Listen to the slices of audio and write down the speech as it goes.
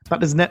But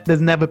there's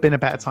never been a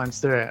better time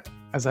to do it.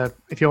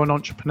 If you're an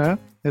entrepreneur,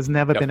 there's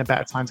never been a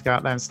better time to go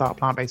out there and start a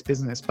plant-based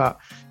business. But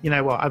you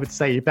know what? I would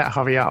say you better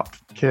hurry up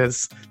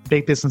because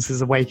big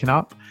businesses are waking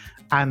up.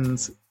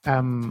 And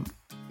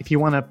if you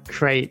want to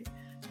create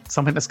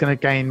something that's going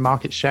to gain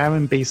market share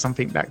and be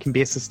something that can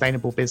be a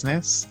sustainable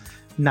business,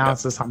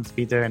 now's the time to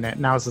be doing it.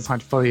 Now's the time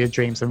to follow your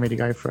dreams and really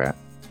go for it.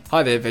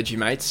 Hi there, Veggie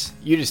Mates.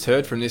 You just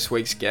heard from this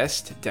week's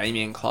guest,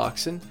 Damien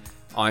Clarkson.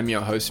 I'm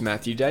your host,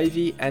 Matthew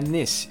Davey, and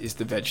this is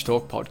the Veg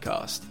Talk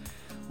podcast.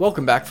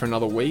 Welcome back for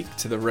another week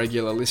to the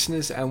regular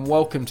listeners, and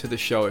welcome to the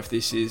show if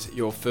this is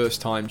your first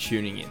time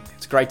tuning in.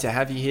 It's great to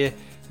have you here,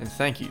 and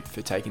thank you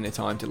for taking the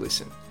time to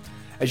listen.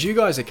 As you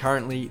guys are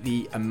currently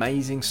the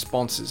amazing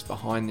sponsors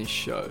behind this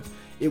show,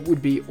 it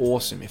would be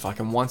awesome if I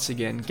can once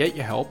again get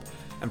your help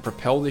and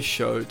propel this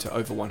show to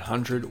over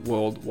 100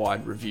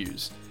 worldwide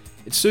reviews.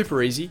 It's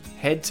super easy.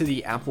 Head to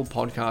the Apple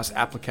Podcast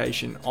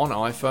application on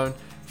iPhone,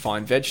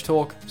 find Veg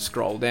Talk,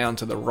 scroll down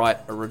to the right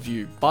a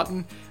review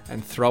button,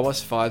 and throw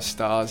us 5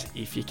 stars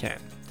if you can.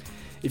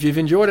 If you've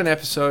enjoyed an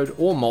episode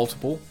or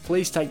multiple,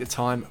 please take the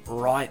time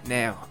right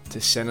now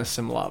to send us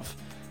some love.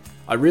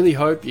 I really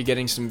hope you're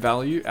getting some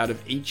value out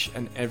of each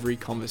and every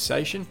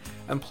conversation,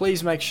 and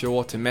please make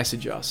sure to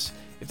message us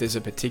if there's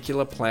a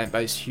particular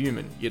plant-based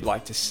human you'd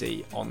like to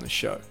see on the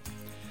show.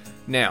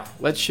 Now,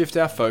 let's shift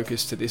our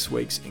focus to this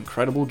week's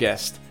incredible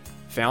guest,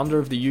 founder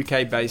of the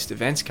UK-based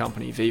events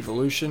company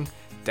Vevolution,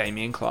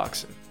 Damien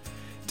Clarkson.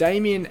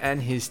 Damien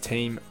and his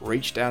team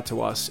reached out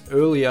to us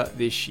earlier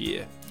this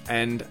year,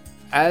 and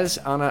as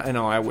Anna and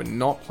I were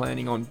not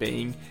planning on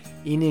being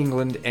in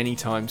England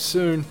anytime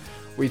soon,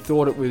 we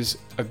thought it was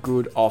a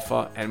good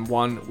offer and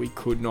one we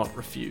could not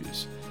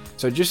refuse.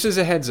 So just as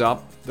a heads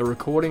up, the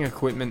recording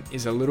equipment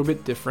is a little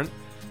bit different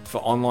for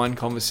online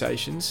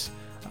conversations,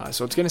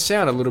 so it's going to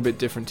sound a little bit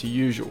different to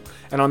usual.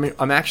 And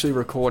I'm actually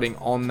recording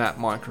on that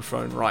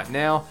microphone right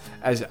now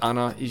as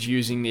Anna is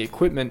using the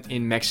equipment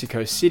in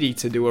Mexico City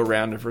to do a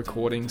round of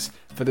recordings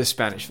for the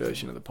Spanish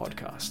version of the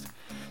podcast.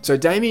 So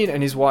Damien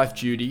and his wife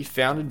Judy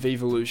founded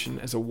Vevolution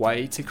as a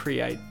way to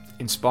create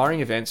inspiring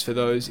events for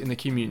those in the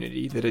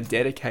community that are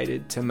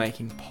dedicated to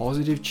making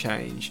positive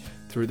change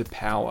through the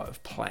power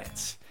of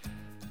plants.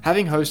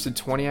 Having hosted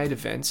 28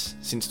 events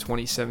since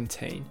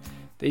 2017,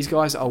 these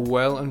guys are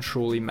well and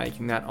truly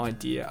making that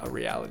idea a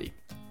reality.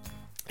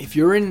 If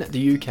you're in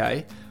the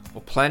UK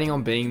or planning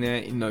on being there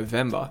in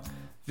November,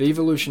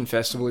 Vevolution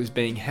Festival is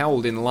being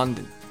held in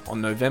London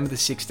on November the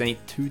 16th,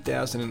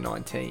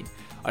 2019.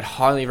 I'd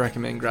highly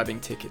recommend grabbing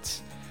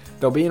tickets.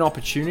 There'll be an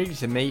opportunity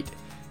to meet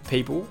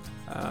people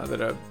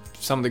that are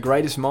some of the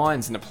greatest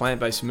minds in the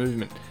plant-based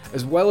movement,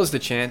 as well as the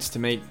chance to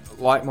meet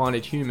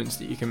like-minded humans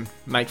that you can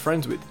make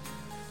friends with.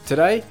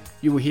 Today,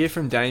 you will hear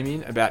from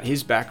Damien about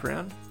his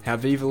background, how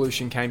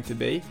Vevolution came to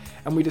be,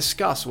 and we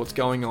discuss what's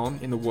going on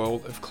in the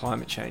world of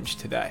climate change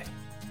today.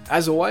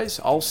 As always,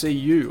 I'll see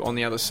you on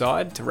the other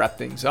side to wrap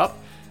things up.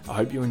 I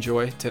hope you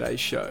enjoy today's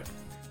show.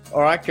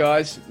 All right,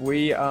 guys,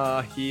 we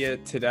are here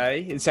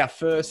today. It's our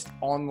first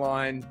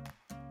online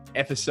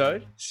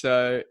episode,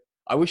 so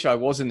I wish I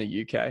was in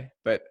the UK,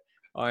 but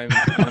I'm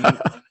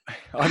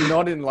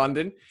not in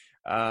London,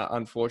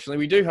 unfortunately.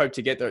 We do hope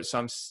to get there at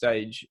some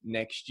stage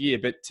next year,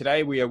 but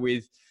today we are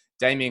with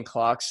Damien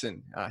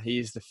Clarkson. He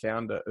is the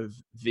founder of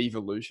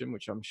Vevolution,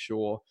 which I'm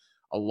sure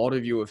a lot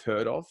of you have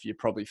heard of. You're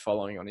probably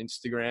following on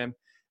Instagram,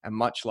 and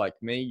much like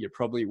me, you're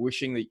probably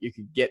wishing that you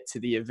could get to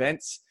the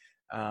events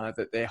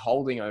that they're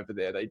holding over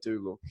there. They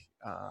do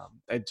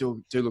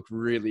look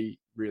really,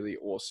 really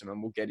awesome,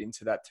 and we'll get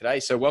into that today.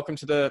 So, welcome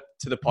to the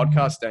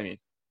podcast, Damien.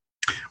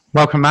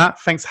 Welcome, Matt.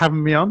 Thanks for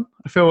having me on.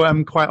 I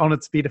feel quite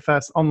honoured to be the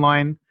first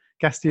online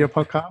guest of your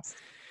podcast.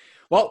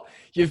 Well,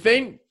 you've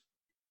been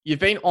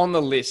on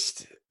the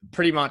list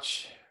pretty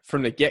much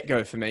from the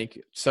get-go for me.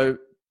 So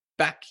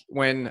back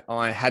when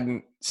I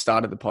hadn't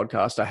started the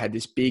podcast, I had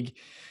this big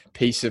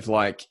piece of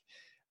like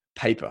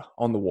paper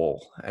on the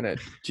wall, and it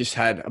just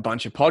had a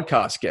bunch of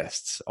podcast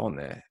guests on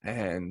there.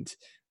 And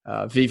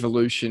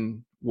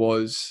Vevolution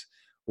was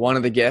one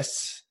of the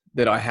guests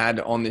that I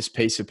had on this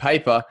piece of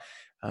paper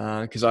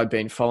because I'd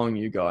been following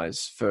you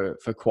guys for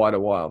quite a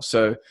while.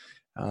 So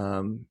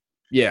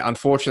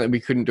unfortunately we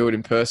couldn't do it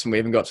in person. We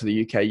haven't got to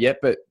the UK yet,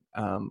 but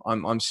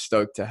I'm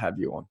stoked to have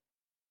you on.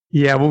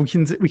 Yeah, well,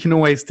 we can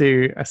always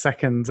do a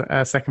second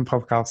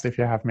podcast if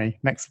you have me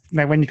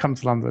when you come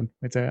to London.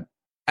 We do it.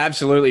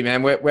 Absolutely,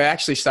 man. We're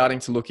actually starting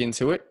to look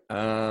into it.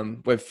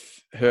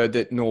 We've heard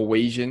that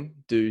Norwegian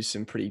do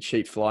some pretty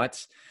cheap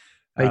flights.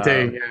 They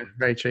do, yeah,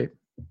 very cheap.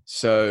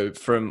 So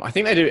I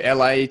think they do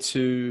LA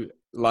to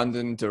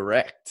London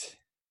direct.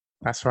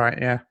 That's right.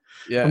 Yeah.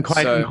 Yeah, I'm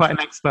quite an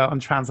expert on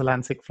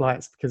transatlantic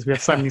flights because we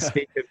have so many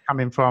speakers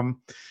coming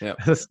from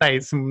the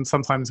States, and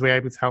sometimes we're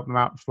able to help them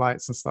out with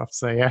flights and stuff.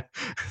 So yeah,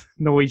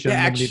 Norwegian. Yeah,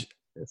 actually,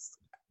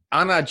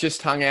 Anna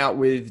just hung out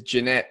with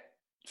Jeanette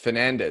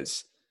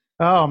Fernandez.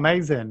 Oh,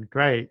 amazing.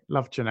 Great.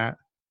 Love Jeanette.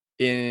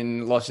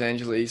 In Los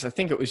Angeles. I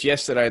think it was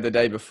yesterday or the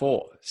day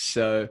before.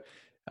 So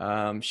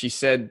she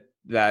said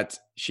that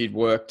she'd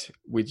worked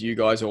with you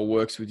guys or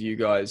works with you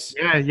guys.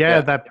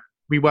 Yeah.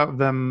 we worked with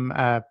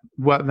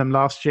them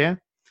last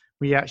year.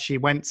 We actually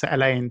went to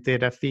LA and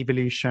did a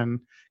Vevolution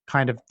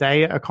kind of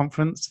day at a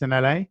conference in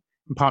LA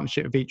in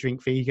partnership with Eat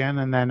Drink Vegan.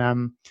 And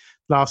then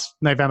last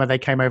November, they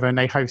came over and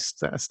they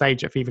host a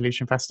stage at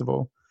Vevolution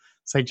Festival.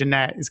 So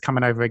Jeanette is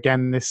coming over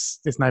again this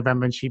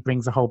November, and she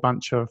brings a whole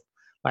bunch of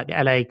like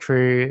the LA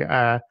crew,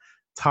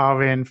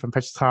 Tarin from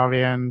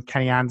Vegetarian,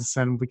 Kenny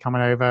Anderson will be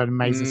coming over, an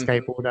amazing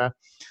skateboarder.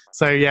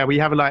 So yeah, we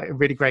have a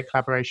really great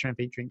collaboration with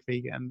Eat Drink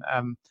Vegan.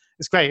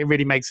 It's great. It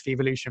really makes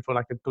Vevolution feel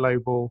like a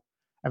global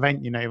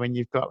event, when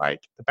you've got like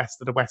the best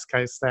of the West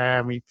Coast there,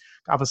 and we've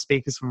got other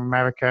speakers from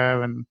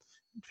America and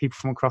people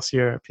from across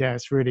Europe. Yeah,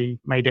 it's really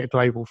made it a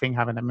global thing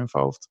having them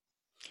involved.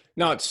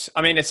 No, it's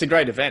a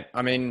great event.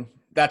 I mean,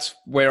 that's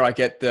where I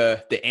get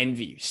the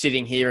envy,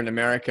 sitting here in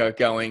America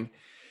going,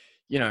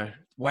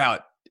 wow,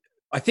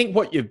 I think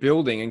what you're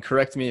building, and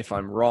correct me if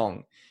I'm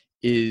wrong,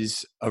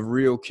 is a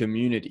real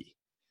community.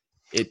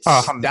 That's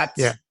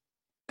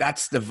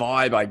the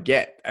vibe I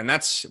get. And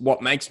that's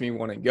what makes me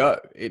want to go.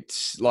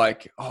 It's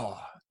like,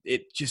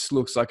 it just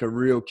looks like a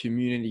real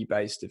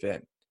community-based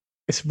event.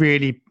 It's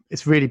really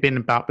been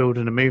about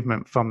building a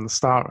movement from the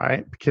start,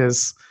 right?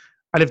 Because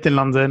I lived in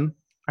London,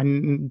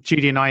 and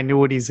Judy and I knew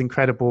all these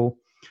incredible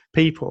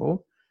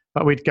people,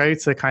 but we'd go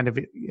to kind of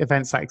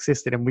events that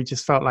existed, and we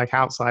just felt like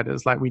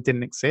outsiders, like we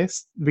didn't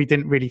exist. We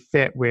didn't really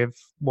fit with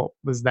what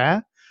was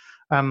there.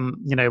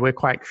 We're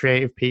quite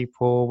creative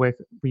people. We're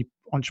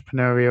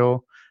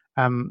entrepreneurial.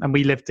 And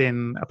we lived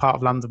in a part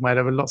of London where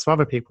there were lots of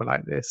other people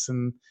like this,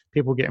 and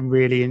people getting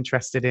really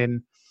interested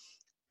in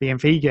being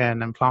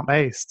vegan and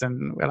plant-based.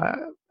 And we're like,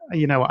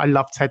 I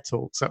love TED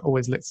Talks. I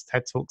always looked at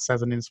TED Talks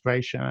as an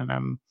inspiration. And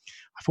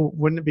I thought,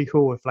 wouldn't it be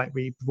cool if like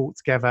we brought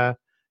together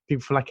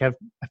people for like a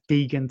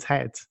vegan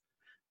TED?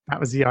 That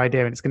was the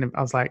idea. And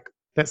I was like,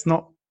 let's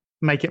not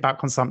make it about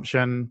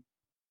consumption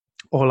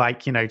or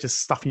like, just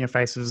stuffing your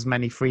face with as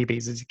many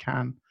freebies as you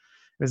can.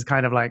 It was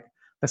kind of like,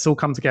 let's all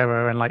come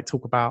together and like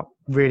talk about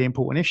really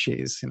important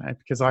issues,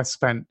 because I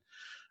spent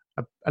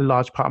a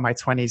large part of my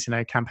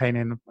 20s,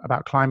 campaigning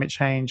about climate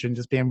change and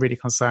just being really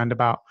concerned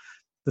about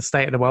the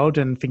state of the world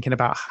and thinking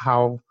about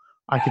how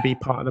I could be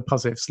part of the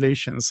positive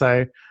solution.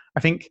 So I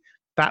think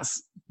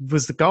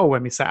was the goal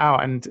when we set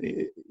out. And,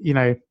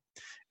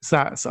 it's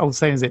that old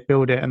saying, is it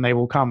build it and they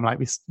will come. Like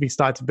we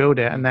started to build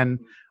it, and then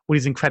all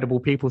these incredible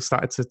people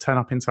started to turn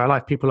up into our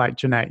life. People like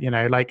Jeanette,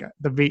 like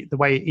the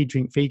way Eat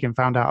Drink Vegan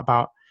found out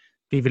about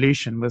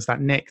Vevolution was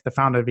that Nick, the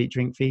founder of Eat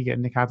Drink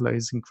Vegan, Nick Adler,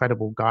 is an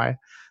incredible guy,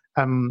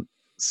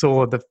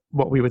 saw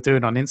what we were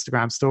doing on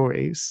Instagram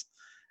stories,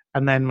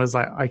 and then was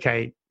like,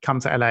 okay, come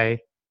to LA,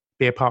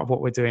 be a part of what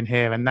we're doing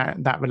here. And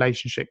that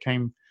relationship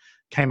came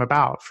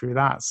about through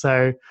that.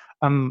 So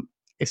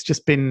it's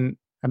just been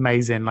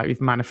amazing. Like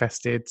we've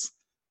manifested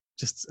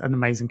just an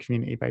amazing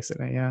community,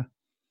 basically. Yeah.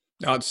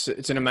 No, it's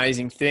an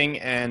amazing thing.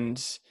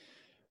 And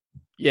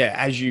yeah,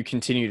 as you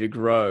continue to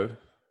grow,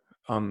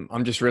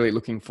 I'm just really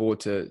looking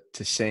forward to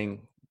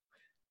seeing,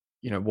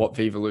 what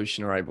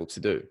Vevolution are able to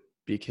do,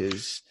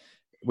 because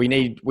we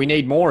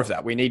need more of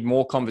that. We need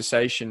more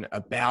conversation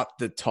about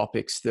the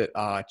topics that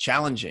are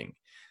challenging,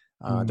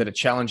 that are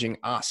challenging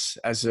us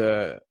as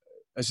a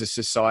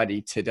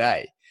society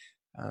today.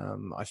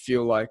 I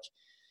feel like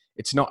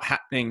it's not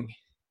happening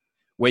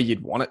where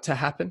you'd want it to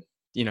happen.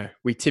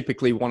 We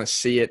typically want to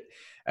see it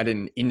at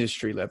an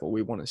industry level.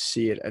 We want to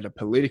see it at a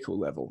political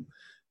level,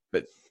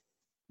 but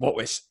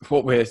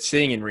what we're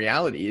seeing in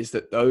reality is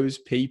that those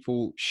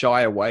people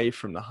shy away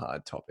from the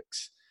hard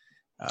topics.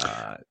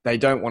 They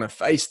don't want to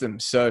face them.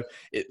 So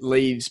it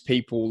leaves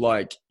people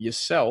like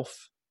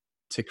yourself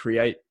to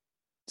create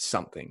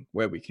something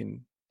where we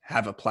can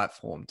have a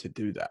platform to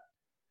do that.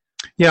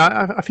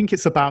 Yeah, I think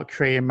it's about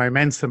creating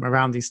momentum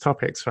around these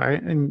topics,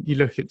 right? And you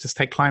just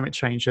take climate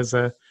change as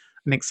an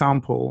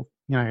example.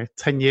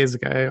 10 years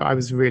ago, I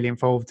was really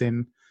involved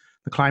in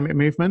the climate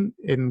movement,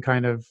 in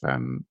kind of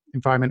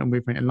environmental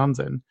movement in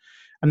London.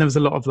 And there was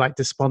a lot of like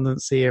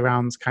despondency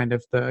around kind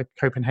of the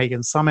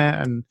Copenhagen summit.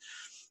 And,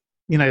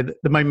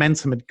 the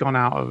momentum had gone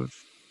out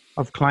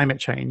of climate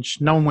change.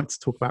 No one wanted to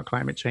talk about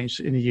climate change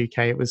in the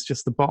UK. It was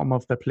just the bottom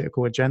of the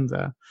political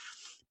agenda.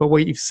 But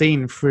what you've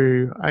seen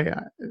through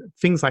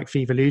things like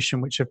Vevolution,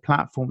 which have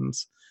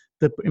platformed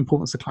the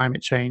importance of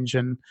climate change,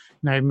 and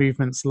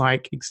movements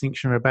like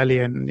Extinction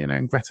Rebellion,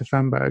 and Greta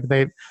Thunberg,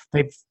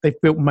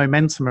 they've built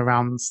momentum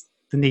around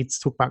the need to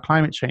talk about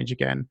climate change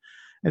again.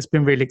 It's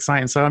been really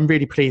exciting. So I'm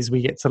really pleased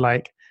we get to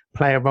like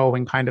play a role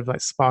in kind of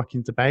like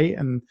sparking debate.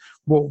 And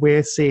what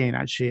we're seeing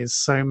actually is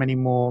so many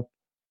more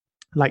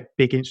like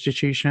big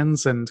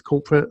institutions and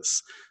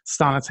corporates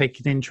starting to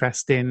take an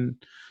interest in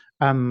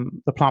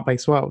the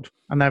plant-based world,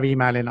 and they're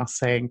emailing us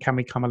saying, can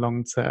we come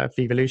along to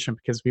Vevolution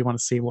because we want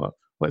to see what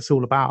it's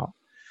all about.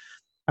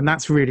 And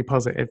that's really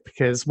positive,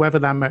 because whether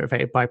they're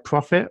motivated by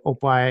profit or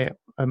by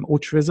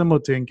altruism or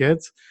doing good,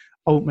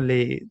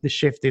 ultimately the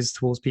shift is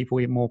towards people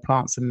eating more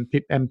plants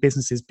and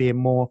businesses being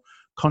more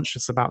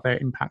conscious about their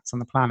impact on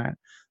the planet.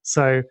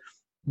 So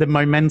the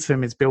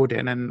momentum is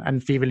building,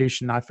 and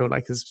Vevolution, I feel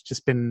like, has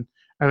just been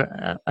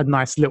a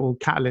nice little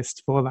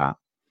catalyst for that.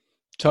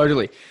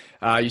 Totally.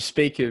 You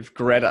speak of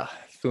Greta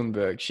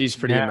Thunberg. She's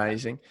pretty Yeah.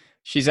 amazing.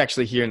 She's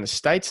actually here in the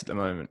States at the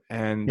moment.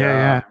 And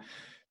Yeah.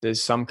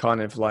 there's some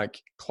kind of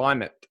like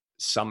climate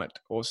summit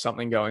or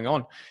something going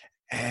on.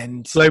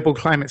 And Global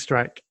climate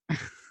strike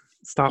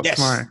starts yes,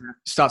 tomorrow.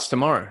 starts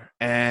tomorrow.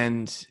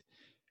 And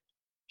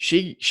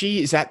she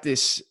is at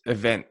this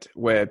event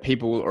where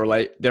people are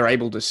like, they're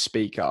able to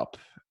speak up,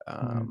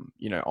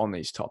 you know, on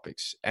these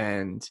topics.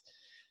 And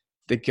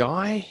the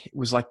guy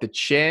was like the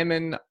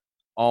chairman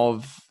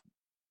of,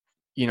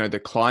 you know, the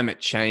climate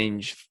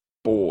change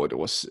board,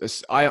 or Is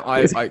it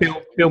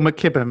Bill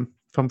McKibben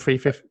from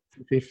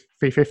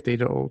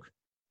 350.org.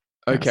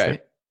 Okay.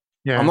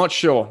 Yeah. I'm not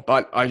sure,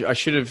 but I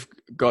should have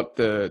got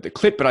the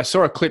clip, but I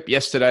saw a clip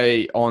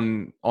yesterday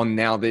on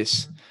Now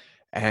This,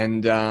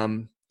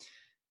 and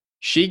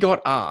she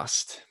got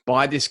asked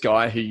by this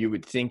guy who you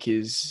would think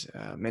is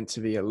meant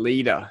to be a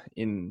leader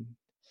in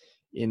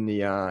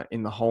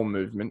the whole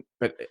movement,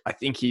 but I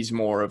think he's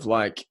more of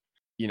like,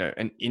 you know,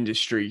 an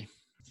industry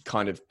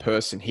kind of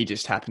person. He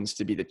just happens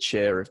to be the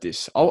chair of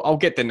this. I'll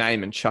get the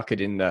name and chuck it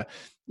in the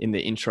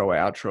intro or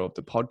outro of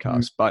the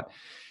podcast. But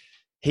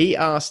he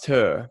asked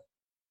her,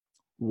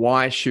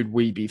 why should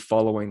we be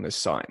following the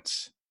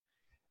science?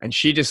 And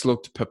she just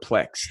looked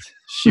perplexed.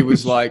 She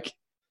was like,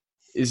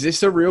 is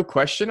this a real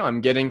question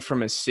I'm getting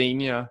from a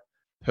senior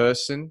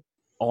person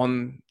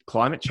on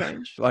climate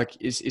change? Like,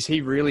 is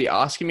he really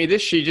asking me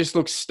this? She just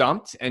looked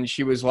stumped, and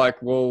she was like,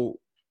 well,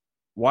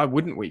 why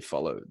wouldn't we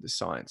follow the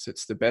science?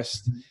 It's the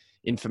best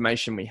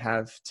information we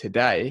have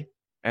today,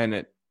 and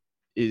it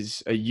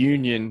is a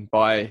union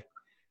by,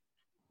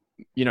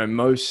 you know,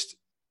 most,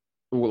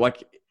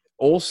 like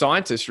all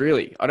scientists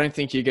really. I don't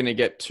think you're going to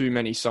get too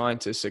many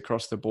scientists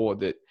across the board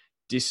that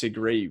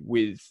disagree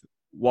with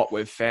what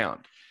we've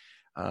found.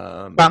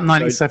 About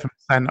 97%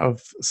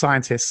 of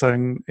scientists are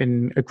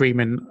in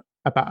agreement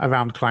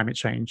around climate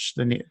change.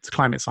 The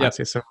climate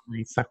scientists are on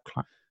the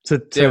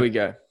there we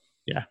go.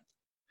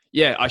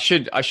 Yeah, I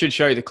should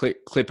show you the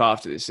clip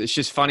after this. It's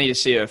just funny to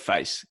see her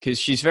face, because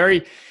she's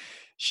very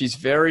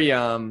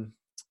you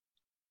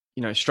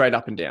know, straight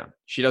up and down.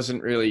 She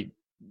doesn't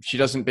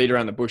beat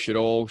around the bush at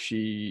all.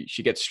 She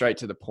gets straight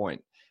to the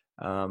point.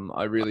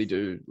 I really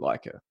do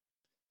like her.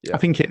 Yeah. I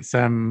think it's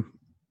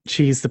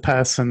she's the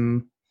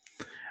person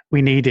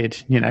we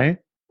needed, you know,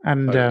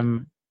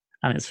 and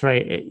it's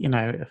very, you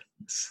know,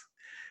 it's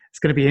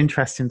going to be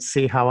interesting to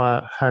see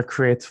how her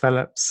career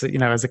develops, you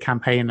know, as a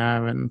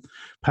campaigner and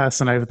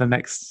person over the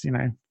next, you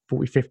know,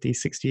 40, 50,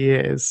 60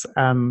 years.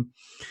 And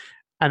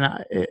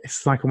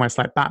it's like almost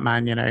like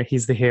Batman, you know,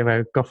 he's the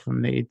hero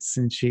Gotham needs,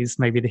 and she's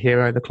maybe the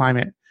hero the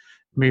climate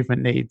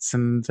movement needs.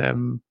 And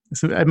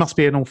it must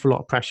be an awful lot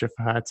of pressure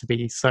for her to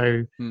be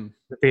so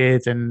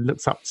revered and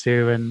looked up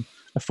to, and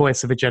a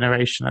voice of a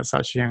generation at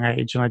such a young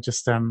age. And I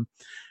just, I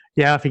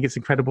think it's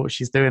incredible what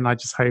she's doing. I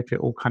just hope it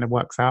all kind of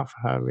works out for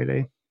her,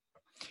 really.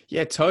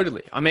 Yeah,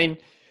 totally. I mean,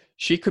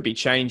 she could be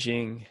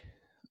changing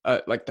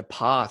like the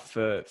path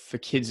for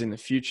kids in the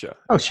future.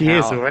 Oh, she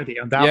is already,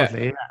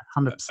 undoubtedly. Yeah,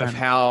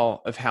 100%.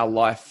 Of how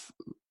life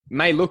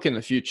may look in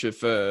the future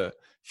for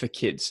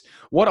kids.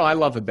 What I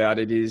love about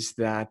it is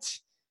that,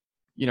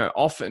 you know,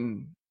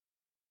 often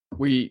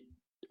we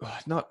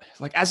not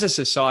like, as a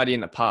society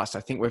in the past, I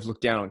think we've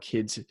looked down on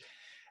kids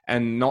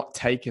and not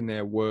taken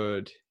their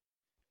word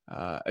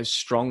as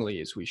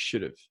strongly as we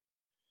should have.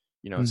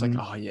 You know, it's like,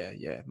 oh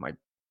yeah, my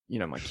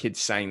kid's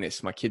saying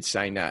this, my kid's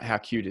saying that. How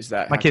cute is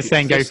that? My kid's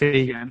saying go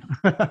vegan.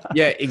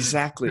 Yeah,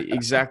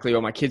 exactly.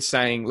 Or my kid's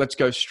saying, let's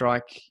go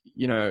strike,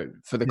 you know,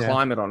 for the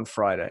climate on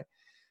Friday.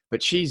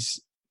 But she's,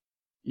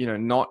 you know,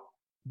 not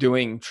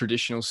doing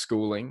traditional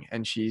schooling,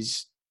 and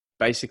she's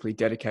basically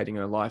dedicating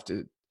her life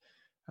to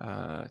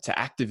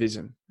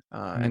activism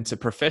and to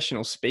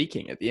professional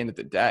speaking at the end of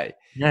the day.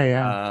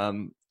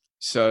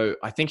 So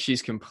I think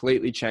she's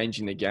completely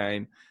changing the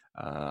game,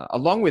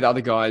 along with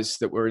other guys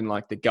that were in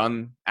like the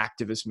gun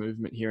activist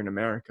movement here in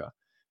America.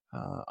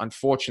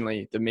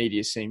 Unfortunately, the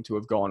media seem to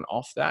have gone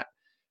off that.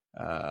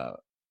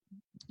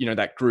 You know,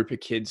 that group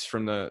of kids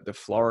from the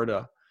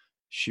Florida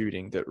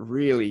shooting that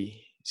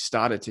really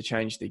started to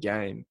change the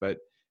game. But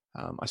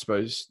I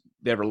suppose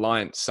they're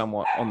reliant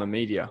somewhat on the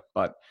media.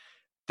 But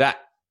the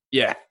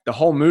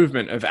whole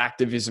movement of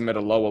activism at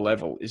a lower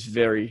level is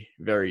very,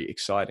 very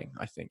exciting,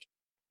 I think.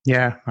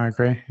 Yeah, I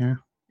agree. Yeah.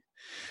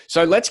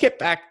 So let's get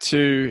back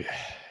to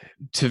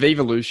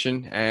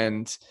Vevolution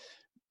and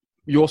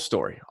your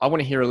story. I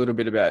want to hear a little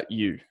bit about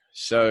you.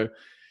 So,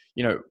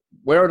 you know,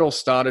 where it all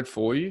started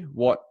for you,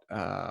 what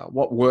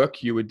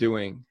work you were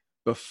doing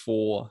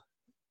before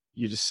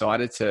you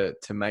decided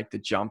to make the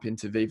jump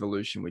into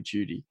Vevolution with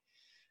Judy.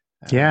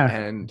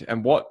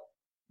 And what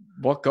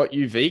got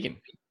you vegan?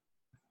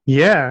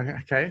 Yeah.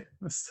 Okay.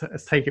 Let's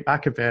take it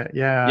back a bit.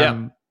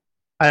 Yeah.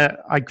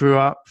 I grew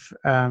up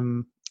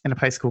in a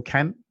place called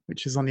Kent,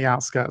 which is on the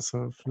outskirts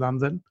of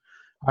London.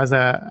 I was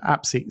an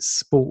absolute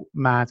sport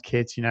mad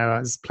kid. You know, I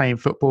was playing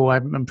football.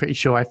 I'm pretty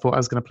sure I thought I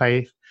was going to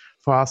play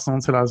for Arsenal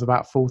until I was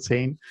about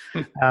 14.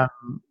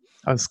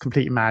 I was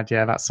completely mad,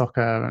 yeah, about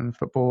soccer and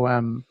football,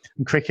 and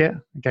cricket,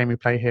 a game we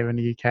play here in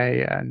the UK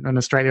and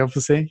Australia,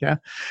 obviously, yeah.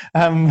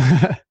 Um,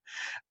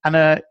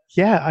 and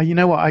you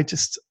know what?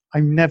 I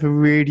never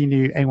really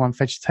knew anyone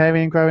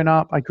vegetarian growing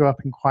up. I grew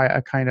up in quite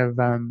a kind of,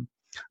 I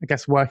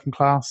guess, working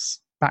class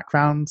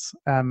background.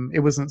 It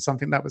wasn't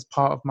something that was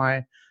part of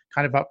my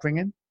kind of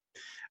upbringing.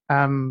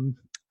 And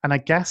I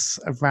guess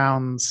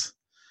around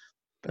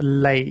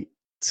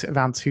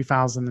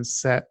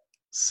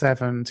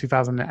 2007,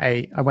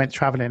 2008, I went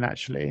traveling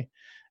actually.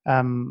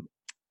 And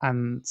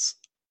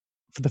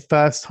for the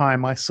first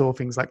time, I saw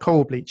things like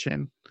coral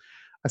bleaching.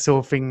 I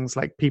saw things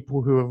like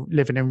people who were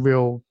living in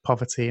real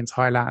poverty in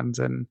Thailand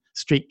and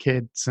street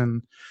kids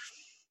and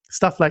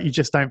stuff like you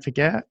just don't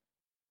forget.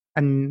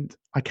 And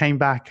I came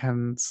back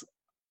and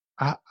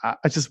I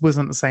just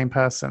wasn't the same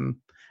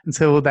person.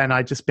 Until then,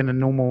 I'd just been a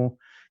normal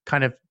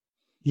kind of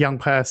young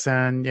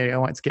person. I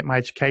wanted to get my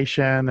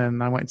education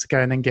and I wanted to go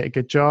and then get a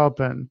good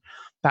job. And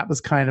that was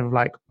kind of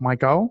like my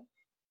goal.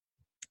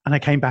 And I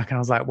came back and I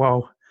was like,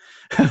 whoa,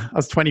 I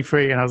was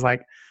 23 and I was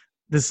like,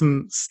 there's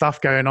some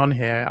stuff going on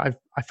here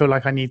I feel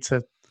like I need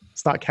to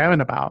start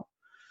caring about.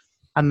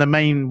 And the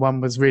main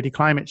one was really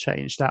climate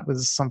change. That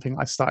was something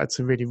I started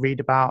to really read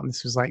about. And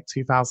this was like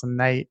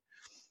 2008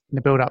 in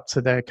the build up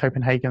to the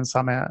Copenhagen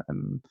summit.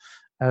 And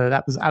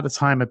that was at the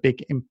time a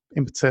big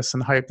impetus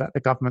and hope that the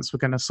governments were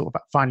going to sort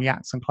of finally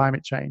act on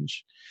climate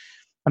change.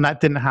 And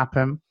that didn't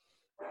happen.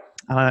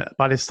 And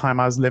by this time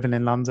I was living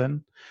in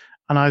London.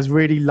 And I was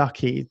really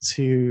lucky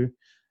to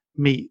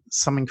meet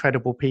some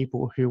incredible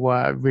people who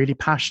were really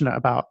passionate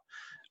about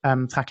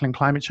tackling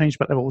climate change,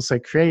 but they were also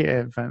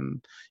creative.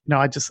 And,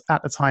 I just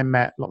at the time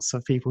met lots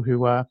of people who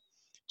were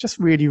just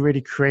really,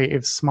 really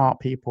creative, smart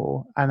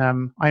people.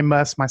 And I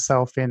immersed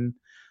myself in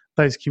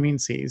those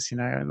communities,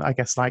 and I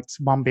guess like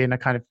one being a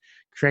kind of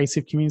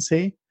creative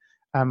community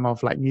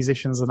of like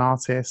musicians and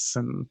artists,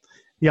 and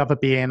the other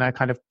being a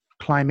kind of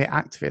climate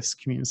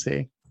activist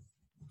community.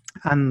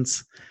 And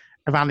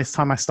around this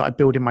time I started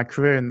building my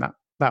career in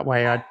that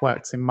way. I'd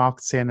worked in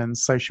marketing and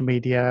social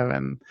media,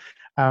 and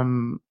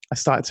I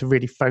started to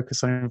really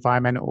focus on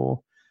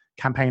environmental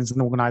campaigns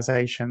and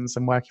organizations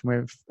and working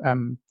with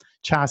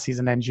charities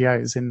and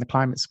NGOs in the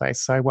climate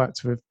space. So I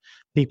worked with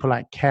people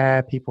like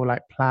CARE, people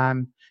like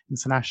Plan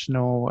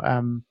International,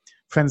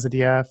 Friends of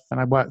the Earth, and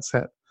I worked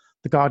at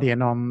The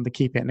Guardian on the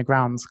Keep It in the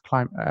Ground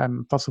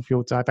fossil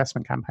fuel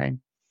divestment campaign.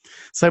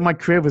 So my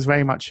career was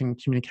very much in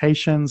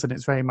communications, and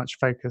it's very much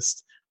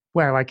focused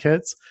where I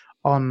could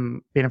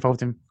on being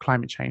involved in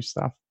climate change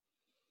stuff.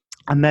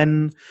 And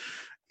then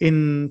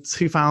in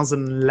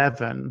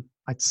 2011,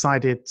 I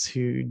decided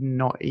to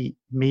not eat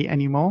meat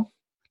anymore,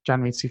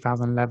 January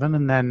 2011.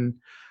 And then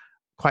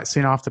quite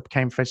soon after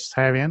became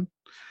vegetarian.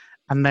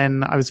 And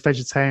then I was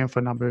vegetarian for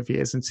a number of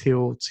years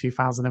until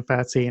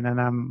 2013.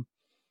 And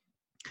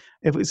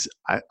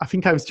I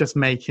think I was just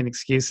making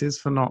excuses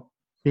for not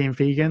being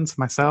vegan to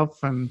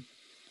myself. And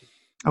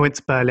I went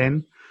to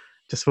Berlin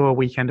just for a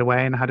weekend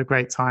away and I had a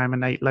great time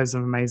and ate loads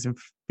of amazing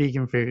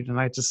vegan food. And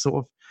I just sort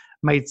of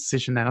made a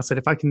decision then. I said,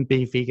 if I can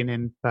be vegan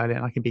in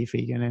Berlin, I can be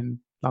vegan in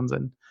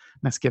London.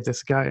 Let's give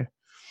this a go.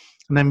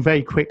 And then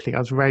very quickly, I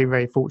was very,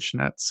 very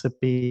fortunate to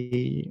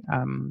be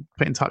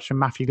put in touch with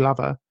Matthew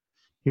Glover,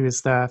 who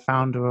is the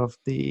founder of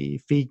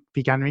the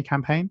Veganuary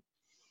campaign,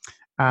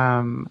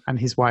 and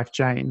his wife,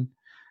 Jane.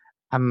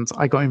 And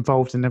I got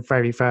involved in the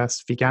very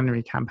first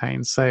Veganuary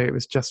campaign. So it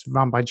was just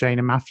run by Jane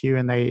and Matthew,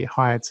 and they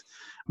hired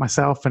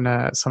myself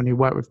and someone who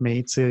worked with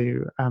me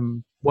to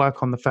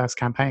work on the first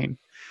campaign.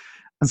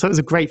 And so it was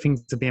a great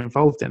thing to be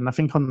involved in. I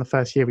think on the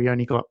first year, we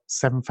only got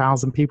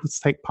 7,000 people to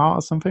take part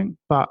or something,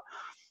 but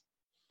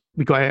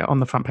we got it on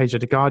the front page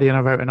of The Guardian.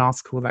 I wrote an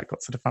article that got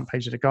to the front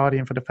page of The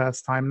Guardian for the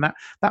first time. And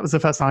that was the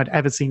first time I'd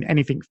ever seen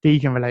anything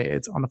vegan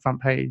related on the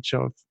front page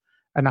of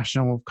a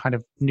national kind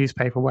of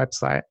newspaper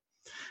website.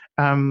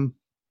 And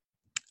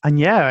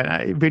yeah,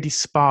 it really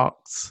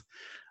sparked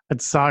a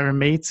desire in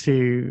me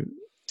to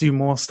do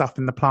more stuff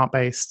in the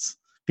plant-based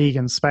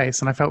vegan space.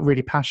 And I felt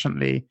really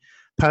passionately,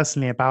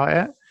 personally about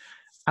it.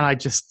 And I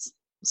just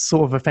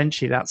sort of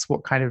eventually, that's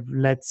what kind of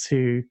led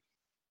to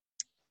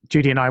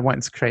Judy and I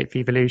wanting to create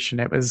Vevolution.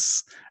 It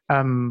was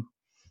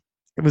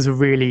a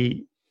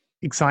really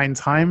exciting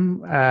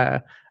time.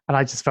 And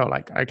I just felt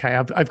like, okay,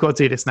 I've got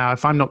to do this now.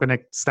 If I'm not going to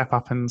step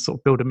up and sort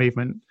of build a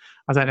movement,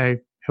 I don't know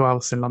who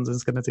else in London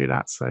is going to do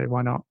that. So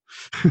why not?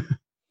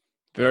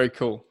 Very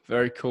cool.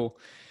 Very cool.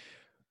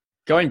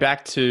 Going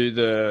back to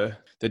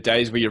the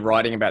days where you're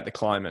writing about the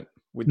climate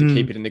with the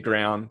Keep It in the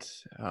Ground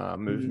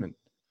movement,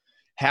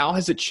 how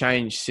has it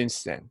changed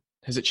since then?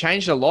 Has it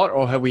changed a lot,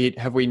 or have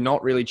we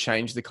not really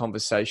changed the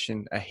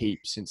conversation a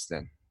heap since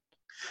then?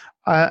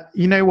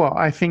 You know what?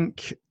 I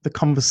think the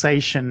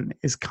conversation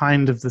is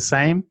kind of the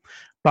same,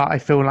 but I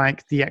feel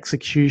like the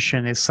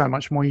execution is so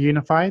much more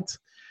unified.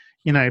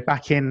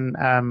 Back in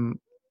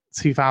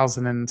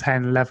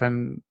 2010,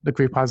 11, the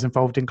group I was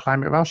involved in,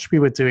 Climate Rush, we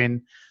were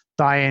doing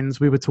die-ins.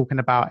 We were talking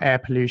about air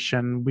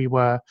pollution. We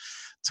were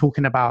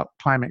talking about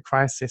climate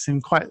crisis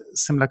in quite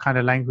similar kind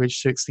of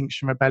language to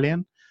Extinction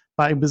Rebellion.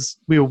 but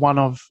we were one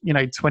of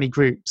 20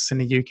 groups in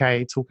the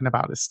UK talking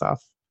about this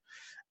stuff,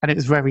 and it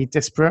was very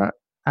disparate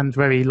and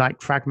very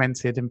like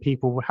fragmented, and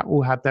people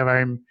all had their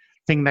own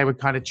thing they were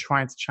kind of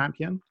trying to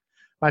champion.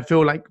 But I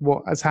feel like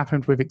what has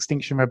happened with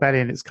Extinction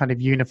Rebellion, it's kind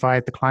of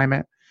unified the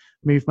climate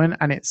movement,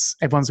 and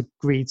everyone's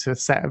agreed to a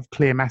set of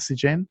clear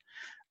messaging.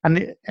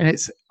 And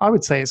it's, I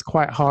would say it's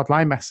quite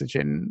hardline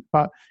messaging,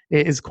 but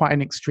it is quite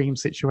an extreme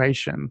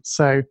situation.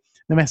 So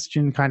the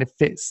messaging kind of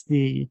fits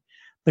the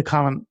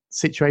current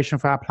situation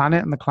for our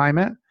planet and the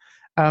climate.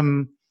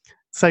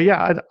 So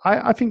yeah,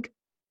 I think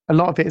a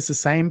lot of it is the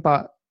same,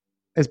 but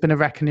there's been a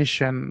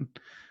recognition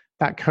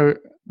that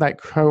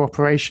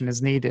cooperation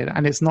is needed,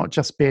 and it's not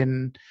just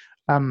been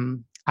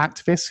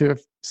activists who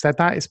have said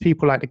that. It's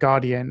people like The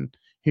Guardian,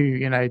 who,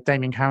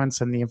 Damien,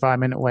 the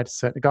environmental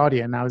editor at The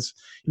Guardian, now is,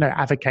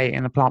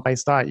 advocating a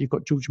plant-based diet. You've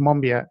got George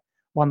Monbiot,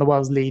 one of the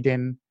world's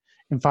leading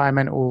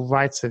environmental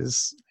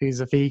writers, who's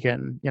a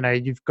vegan.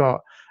 You've got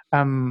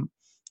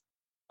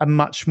a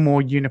much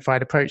more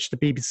unified approach. The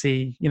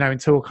BBC,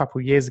 until a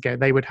couple of years ago,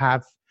 they would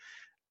have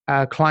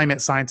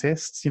climate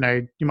scientists. You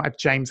might have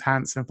James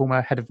Hansen,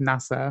 former head of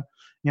NASA,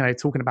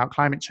 talking about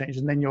climate change.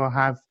 And then you'll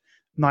have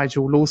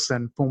Nigel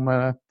Lawson,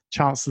 former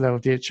Chancellor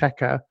of the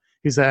Exchequer,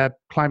 who's a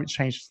climate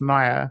change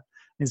denier,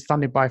 is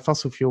funded by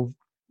fossil fuel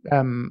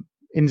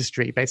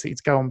industry, basically,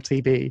 to go on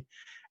TV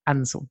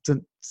and sort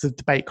of to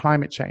debate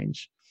climate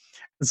change.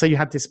 And so you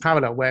had this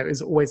parallel where it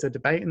was always a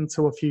debate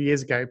until a few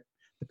years ago,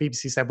 the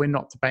BBC said, we're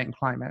not debating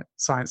climate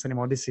science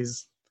anymore. This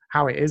is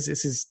how it is.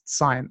 This is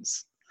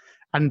science.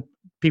 And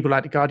people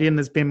like The Guardian,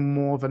 there's been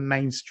more of a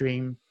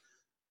mainstream,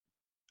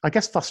 I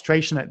guess,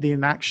 frustration at the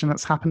inaction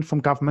that's happened from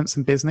governments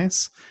and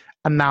business.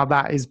 And now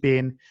that is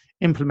being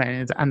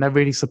implemented, and they're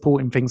really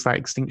supporting things like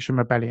Extinction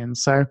Rebellion.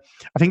 So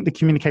I think the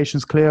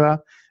communication's clearer,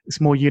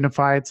 it's more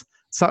unified.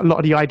 So a lot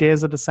of the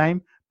ideas are the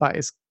same, but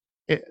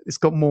it's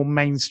got more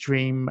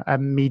mainstream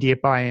media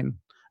buy-in,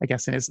 I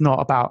guess, and it's not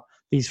about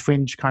these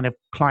fringe kind of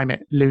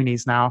climate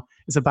loonies now.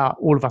 It's about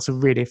all of us are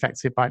really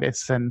affected by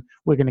this, and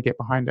we're going to get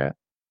behind it.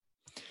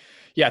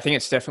 Yeah, I think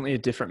it's definitely a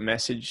different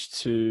message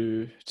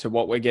to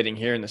what we're getting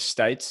here in the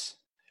States.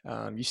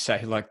 You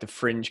say like the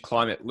fringe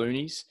climate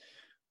loonies.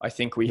 I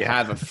think we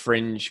have a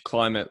fringe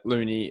climate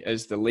loony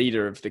as the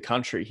leader of the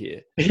country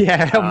here.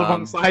 Yeah, on the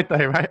wrong side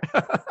though, right?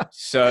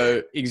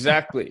 So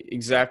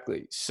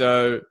exactly.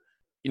 So,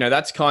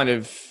 that's kind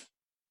of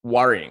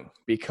worrying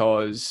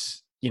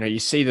because, you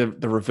see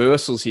the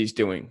reversals he's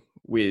doing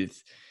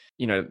with,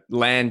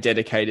 land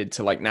dedicated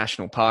to like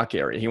national park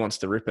area. He wants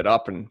to rip it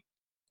up and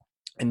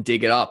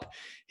dig it up.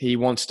 He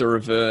wants to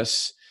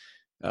reverse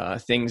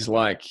things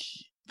like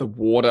the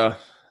water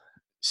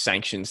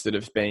sanctions that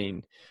have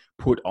been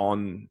put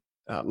on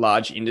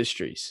large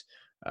industries,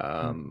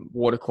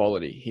 water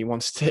quality. He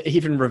wants to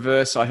even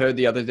reverse, I heard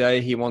the other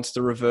day, he wants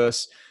to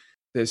reverse,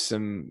 there's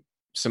some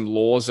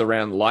laws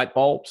around light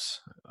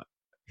bulbs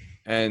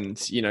and,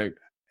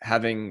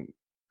 having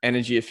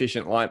energy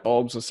efficient light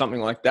bulbs or something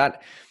like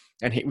that.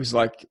 And he was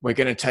like, we're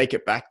going to take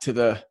it back to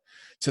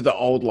the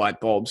old light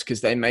bulbs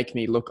because they make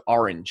me look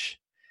orange.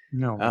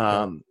 No.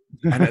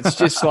 And it's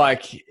just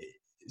like,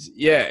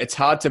 yeah, it's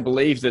hard to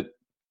believe that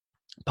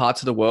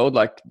parts of the world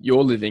like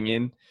you're living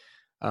in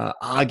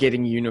are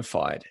getting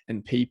unified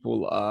and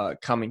people are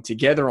coming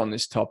together on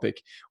this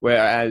topic,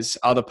 whereas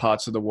other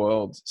parts of the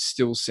world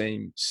still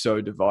seem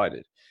so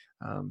divided.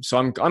 So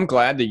I'm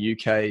glad the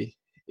UK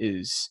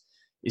is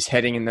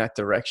heading in that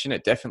direction.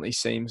 It definitely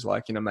seems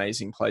like an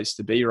amazing place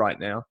to be right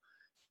now.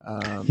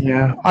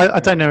 I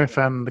don't know if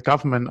the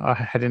government are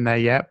heading there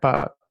yet,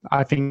 but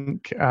I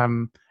think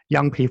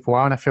young people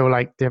are, and I feel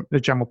like the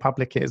general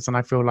public is, and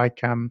I feel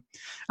like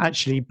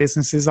actually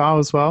businesses are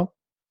as well,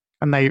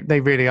 and they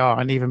really are,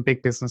 and even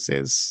big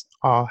businesses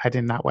are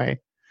heading that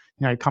way.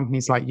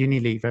 Companies like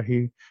Unilever,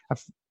 who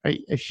have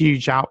a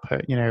huge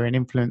output, and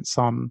influence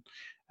on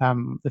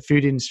the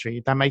food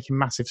industry, they're making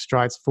massive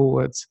strides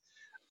forwards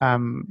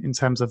in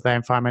terms of their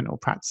environmental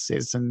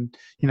practices, and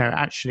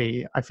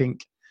actually I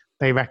think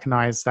they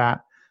recognize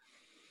that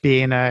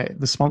being a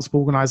responsible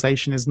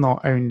organization is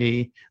not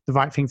only the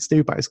right thing to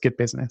do, but it's good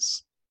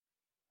business.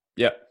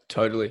 Yeah,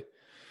 totally.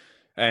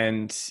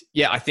 And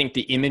yeah, I think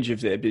the image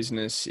of their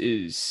business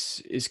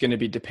is going to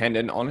be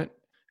dependent on it.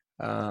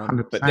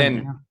 But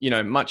then,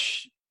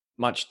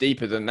 much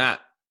deeper than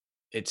that,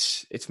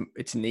 it's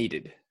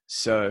needed.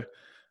 So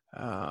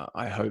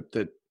I hope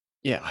that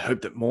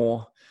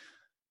more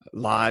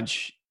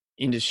large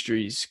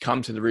industries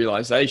come to the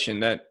realization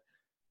that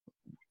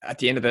at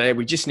the end of the day,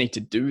 we just need to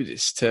do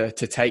this to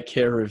take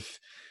care of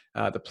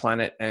the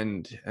planet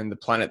and the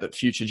planet that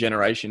future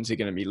generations are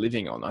going to be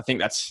living on. I think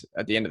that's,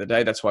 at the end of the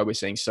day, that's why we're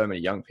seeing so many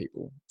young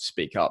people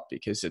speak up,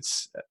 because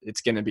it's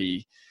going to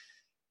be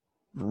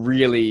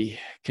really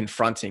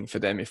confronting for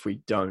them if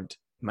we don't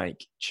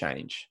make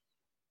change.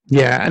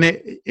 Yeah, and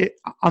it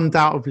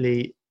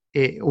undoubtedly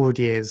it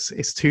already is.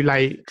 It's too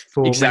late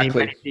for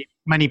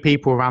many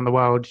people around the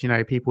world.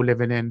 People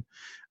living in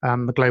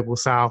the global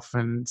south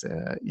and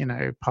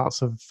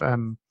parts of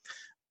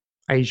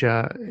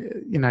Asia.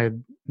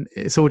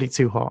 It's already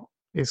too hot.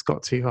 it's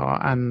got too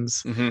hot. And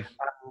Hmm.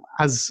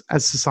 as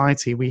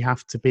society, we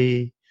have to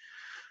be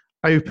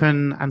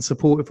open and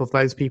supportive of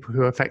those people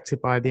who are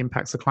affected by the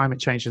impacts of climate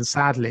change. And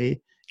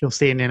sadly, you're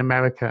seeing in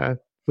America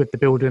with the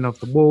building of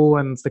the wall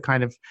and the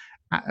kind of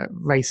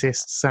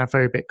racist,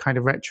 xenophobic kind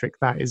of rhetoric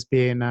that is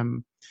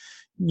being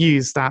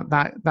used,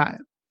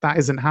 that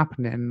isn't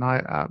happening.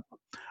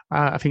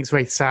 I think it's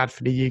very sad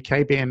for the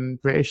UK being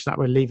British that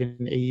we're leaving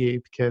the EU,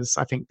 because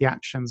I think the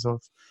actions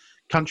of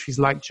countries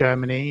like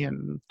Germany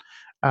and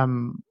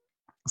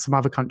some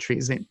other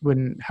countries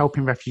when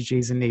helping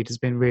refugees in need has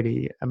been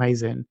really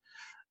amazing.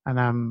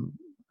 And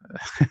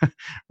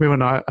we're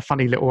on a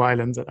funny little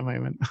island at the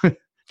moment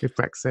with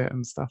Brexit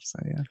and stuff. So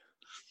yeah.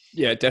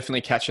 Yeah,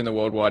 definitely catching the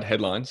worldwide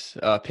headlines.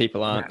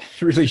 People aren't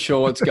really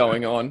sure what's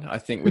going on, I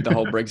think, with the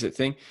whole Brexit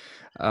thing.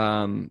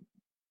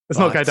 Let's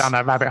not go down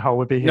that rabbit hole.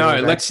 Would be here.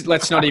 No,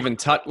 let's not even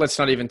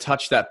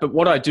touch that. But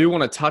what I do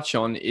want to touch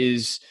on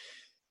is,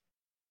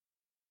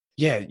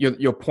 yeah,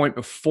 your point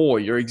before.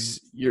 You're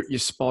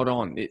spot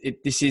on.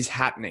 This is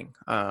happening.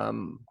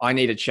 I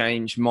need to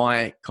change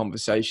my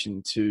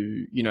conversation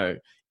to,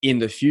 in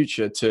the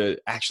future, to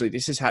actually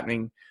this is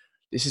happening.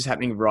 This is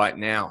happening right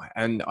now.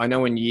 And I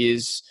know in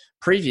years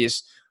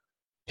previous,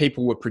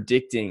 people were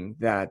predicting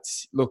that,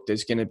 look,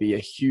 there's going to be a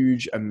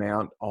huge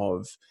amount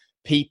of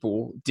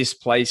people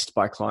displaced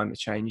by climate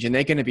change, and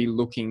they're going to be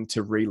looking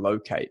to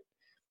relocate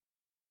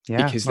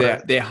because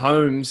their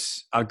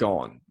homes are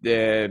gone.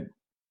 Their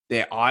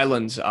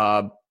islands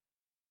are,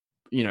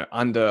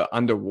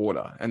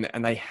 underwater,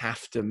 and they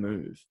have to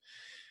move.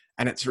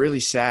 And it's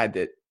really sad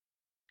that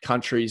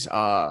countries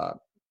are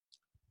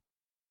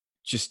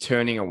just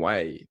turning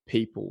away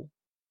people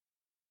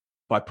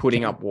by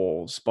putting up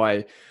walls,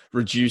 by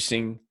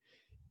reducing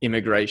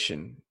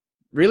immigration,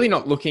 really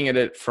not looking at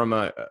it from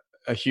a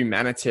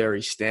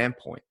humanitarian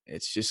standpoint.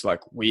 It's just like,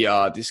 we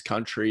are this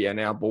country and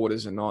our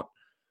borders are not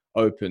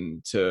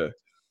open to,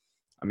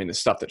 the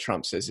stuff that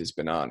Trump says is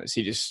bananas.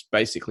 He just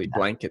basically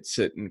blankets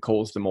it and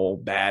calls them all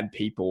bad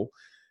people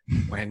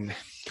when,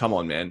 come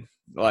on, man.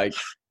 Like,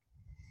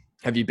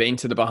 have you been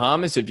to the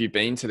Bahamas? Have you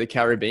been to the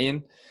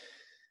Caribbean?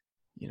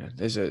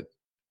 There's a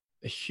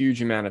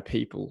huge amount of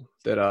people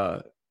that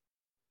are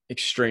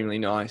extremely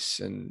nice,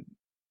 and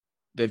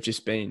they've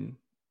just been,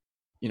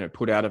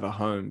 put out of a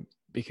home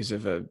because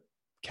of a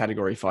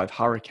Category 5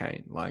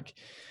 hurricane. Like,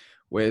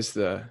 where's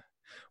the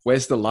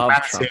love,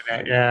 Trump?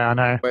 Yeah, I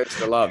know. Where's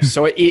the love?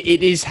 So it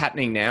is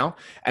happening now,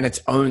 and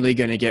it's only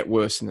going to get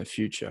worse in the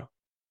future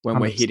when 100%.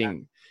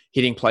 We're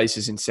hitting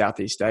places in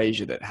Southeast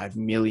Asia that have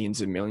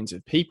millions and millions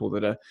of people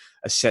that are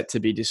set to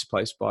be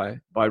displaced by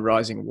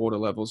rising water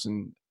levels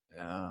and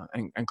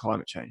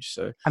climate change.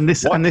 So, and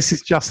this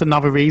is just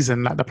another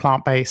reason that the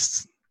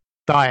plant-based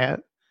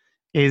diet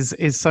is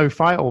so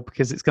vital,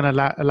 because it's going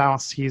to allow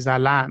us to use our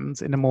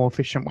land in a more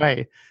efficient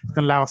way. It's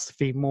going to allow us to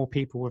feed more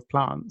people with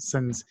plants,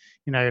 and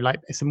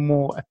it's a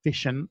more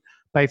efficient,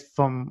 both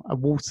from a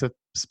water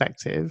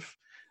perspective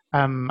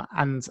and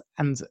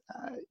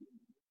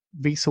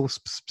resource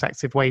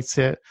perspective, way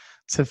to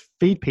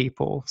feed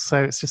people.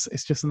 So it's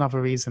just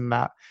another reason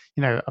that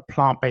a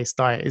plant-based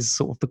diet is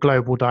sort of the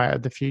global diet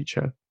of the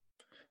future.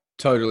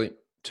 Totally.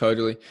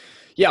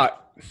 Yeah.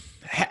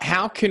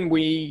 How can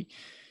we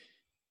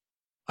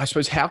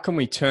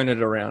turn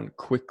it around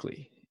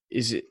quickly?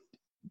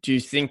 Do you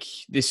think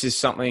this is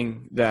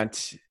something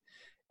that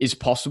is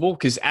possible?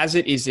 Because as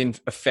it is in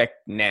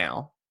effect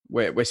now,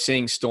 we're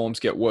seeing storms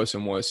get worse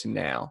and worse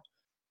now.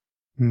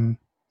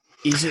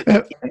 Is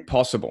it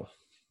possible?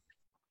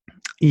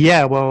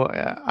 Yeah, well,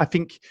 I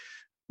think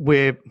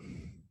we're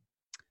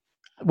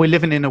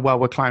living in a world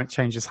where climate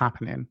change is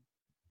happening.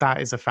 That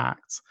is a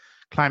fact.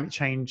 Climate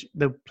change,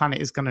 the planet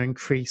is going to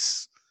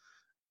increase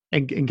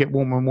and get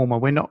warmer and warmer.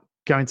 We're not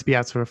going to be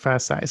able to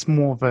reverse that. It's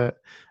more of a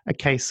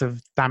case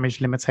of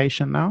damage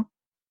limitation now.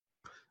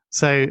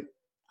 So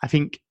I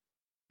think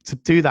to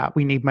do that,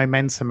 we need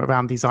momentum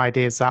around these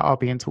ideas that are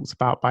being talked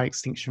about by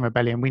Extinction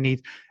Rebellion. We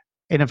need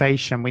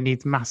innovation. We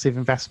need massive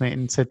investment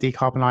into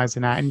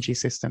decarbonising our energy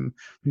system.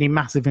 We need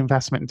massive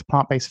investment into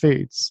plant-based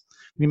foods.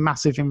 We need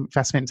massive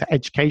investment into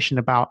education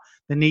about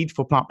the need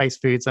for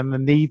plant-based foods and the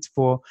need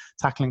for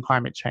tackling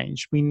climate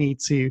change. We need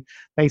to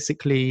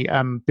basically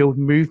build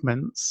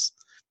movements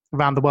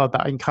around the world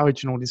that are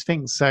encouraging all these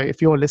things. So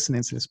if you're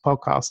listening to this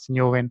podcast and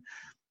you're in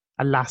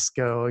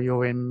Alaska, or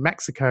you're in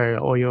Mexico,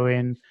 or you're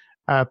in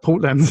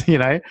Portland,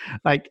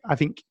 I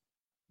think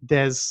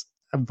there's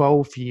a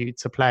role for you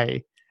to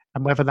play.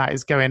 And whether that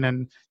is going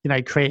and,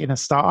 creating a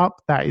startup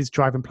that is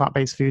driving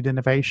plant-based food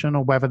innovation,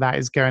 or whether that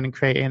is going and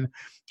creating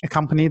a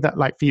company that,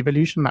 like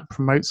Vevolution, that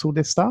promotes all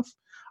this stuff,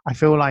 I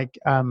feel like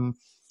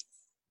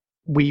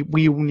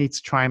we all need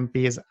to try and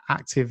be as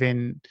active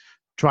in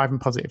driving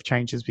positive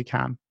change as we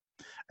can.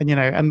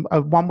 And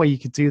one way you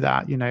could do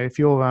that, if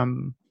you're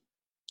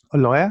a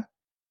lawyer,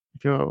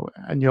 you're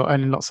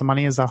earning lots of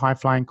money as a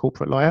high-flying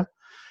corporate lawyer,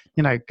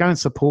 go and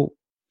support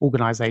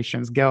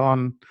organizations, go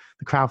on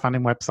the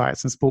crowdfunding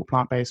websites and support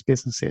plant-based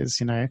businesses.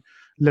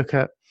 Look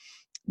at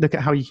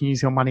how you can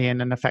use your money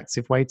in an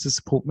effective way to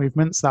support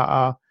movements that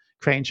are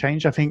creating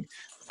change. I think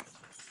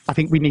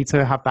we need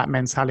to have that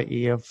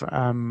mentality of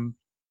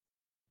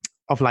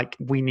like,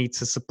 we need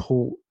to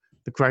support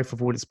the growth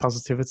of all this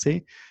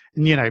positivity.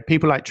 And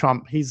people like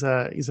Trump, he's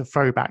a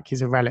throwback,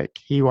 he's a relic.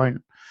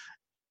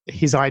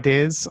 His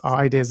ideas are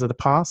ideas of the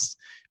past.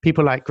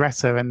 People like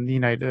Greta and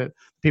the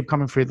people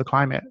coming through the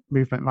climate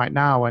movement right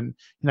now, and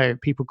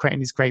people creating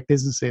these great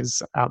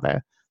businesses out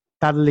there,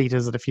 they're the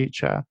leaders of the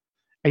future.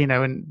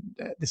 And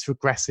this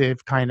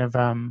regressive kind of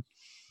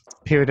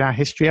period in our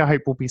history, I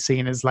hope will be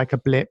seen as like a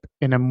blip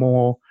in a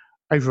more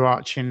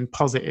overarching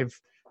positive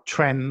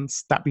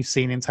trends that we've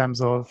seen in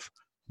terms of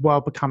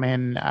world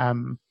becoming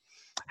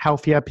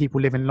healthier,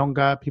 people living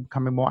longer, people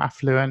becoming more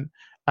affluent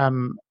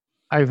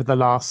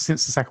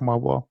since the Second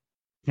World War.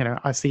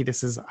 I see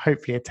this as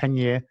hopefully a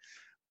 10-year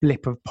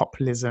blip of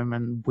populism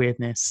and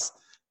weirdness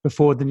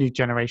before the new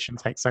generation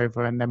takes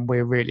over, and then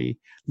we're really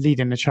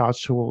leading the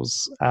charge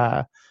towards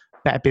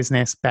better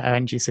business, better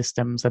energy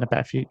systems, and a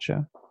better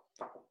future.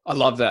 I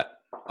love that.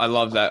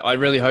 I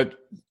really hope,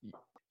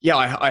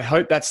 I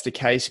hope that's the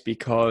case,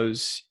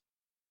 because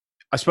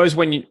I suppose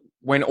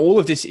when all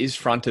of this is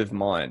front of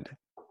mind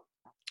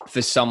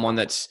for someone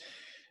that's,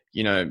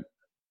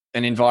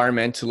 an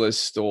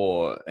environmentalist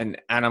or an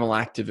animal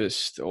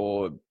activist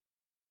or,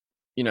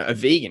 a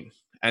vegan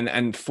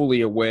and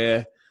fully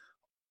aware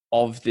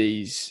of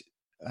these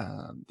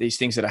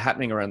things that are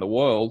happening around the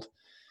world,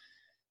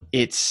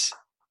 it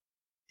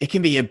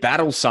can be a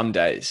battle some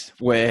days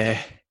where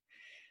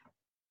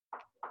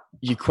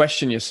you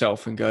question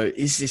yourself and go,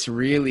 is this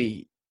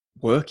really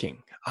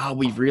working? Are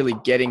we really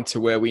getting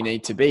to where we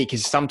need to be?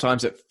 Because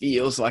sometimes it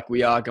feels like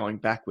we are going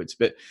backwards.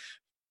 But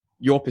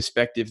your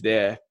perspective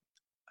there,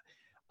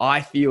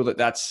 I feel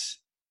that's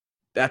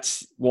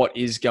what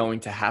is going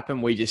to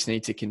happen. We just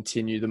need to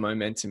continue the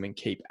momentum and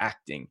keep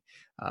acting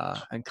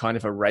and kind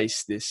of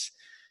erase this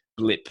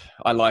blip.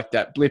 I like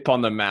that blip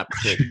on the map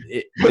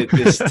that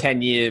this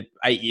 10-year,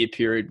 8-year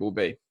period will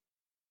be.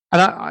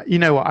 And you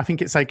know what? I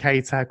think it's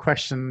okay to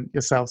question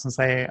yourselves and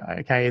say,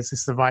 okay, is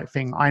this the right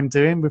thing I'm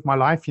doing with my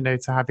life? To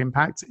have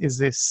impact.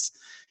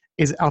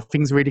 Are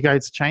things really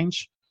going to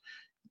change?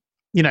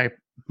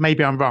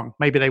 Maybe I'm wrong.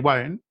 Maybe they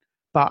won't.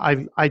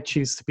 But I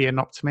choose to be an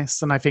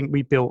optimist, and I think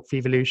we built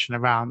Vevolution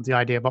around the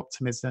idea of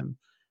optimism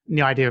and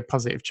the idea of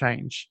positive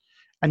change.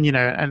 And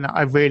and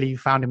I've really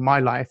found in my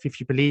life, if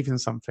you believe in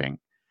something,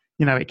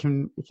 it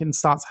can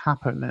start to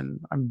happen.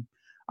 And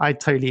I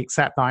totally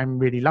accept that I'm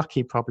really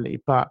lucky,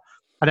 probably, but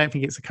I don't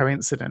think it's a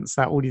coincidence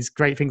that all these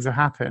great things have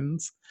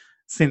happened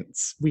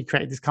since we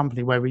created this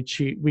company, where we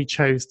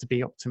chose to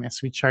be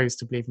optimists, we chose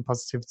to believe in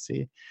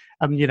positivity.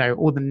 All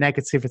the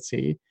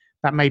negativity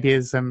that maybe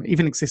is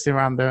even existing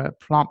around the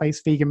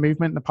plant-based vegan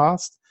movement in the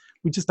past,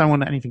 we just don't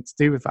want anything to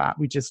do with that.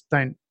 We just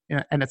don't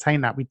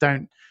entertain that. We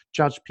don't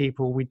judge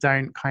people. We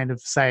don't kind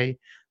of say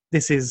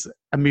this is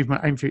a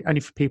movement only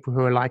for people who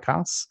are like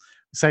us.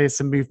 We say it's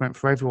a movement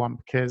for everyone,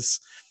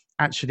 because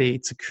actually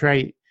to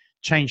create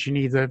change, you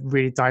need a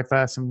really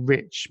diverse and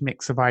rich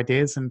mix of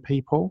ideas and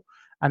people.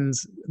 And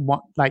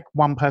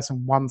one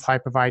person, one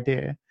type of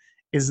idea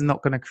is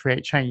not going to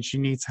create change. You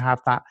need to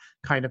have that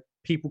kind of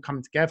people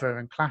coming together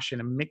and clashing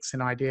and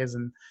mixing ideas,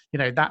 and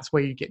that's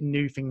where you get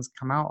new things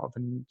come out of,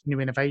 and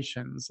new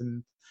innovations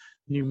and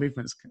new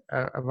movements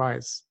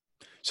arise.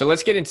 So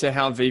let's get into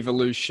how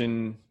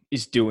Vevolution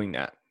is doing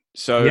that.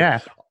 So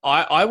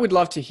I would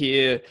love to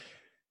hear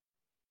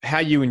how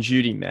you and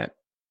Judy met,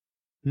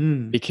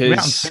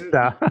 because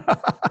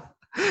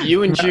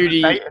you and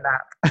Judy,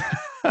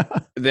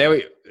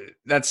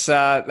 that's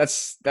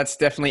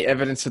definitely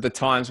evidence of the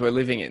times we're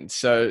living in.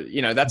 So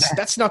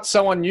that's not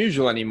so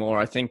unusual anymore.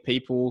 I think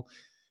people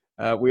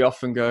we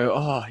often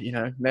go,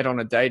 met on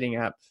a dating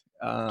app.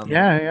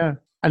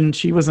 And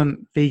she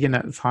wasn't vegan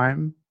at the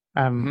time.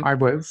 I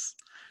was,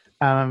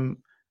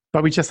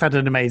 but we just had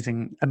an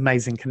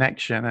amazing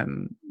connection.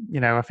 And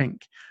I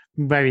think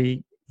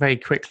very, very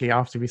quickly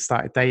after we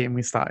started dating,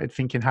 we started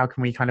thinking, how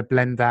can we kind of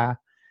blend our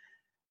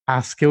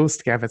skills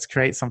together to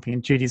create something?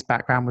 And Judy's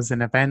background was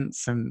in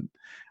events and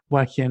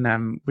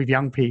working with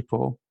young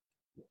people,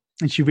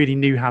 and she really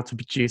knew how to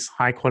produce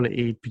high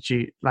quality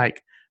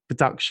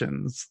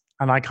productions,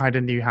 and I kind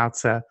of knew how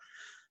to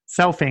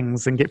sell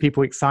things and get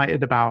people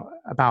excited about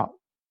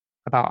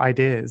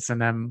ideas.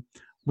 And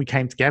we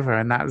came together,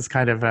 and that was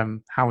kind of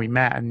how we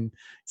met, and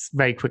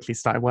very quickly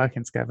started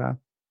working together.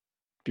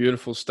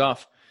 Beautiful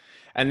stuff.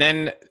 And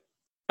then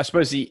I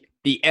suppose the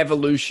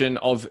evolution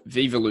of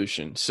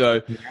Vevolution.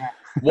 So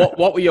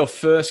what were your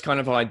first kind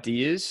of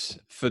ideas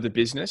for the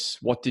business?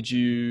 What did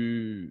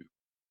you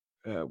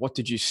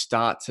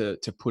start to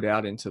put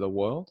out into the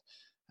world?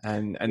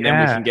 And then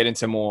we can get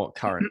into more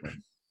current.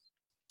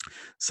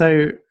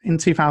 So in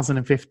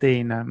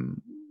 2015,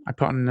 I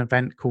put on an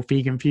event called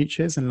Vegan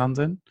Futures in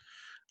London.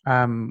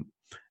 And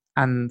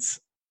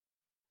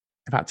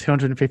about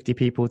 250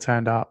 people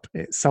turned up.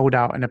 It sold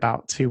out in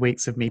about 2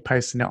 weeks of me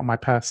posting it on my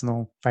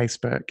personal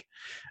Facebook.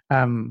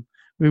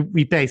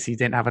 We basically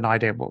didn't have an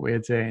idea of what we were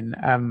doing.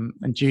 And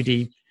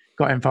Judy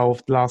got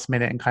involved last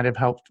minute and kind of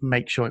helped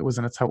make sure it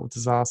wasn't a total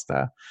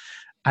disaster.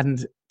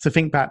 And to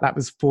think back, that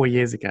was 4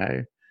 years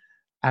ago,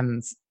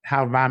 and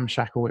how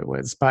ramshackle it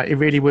was. But it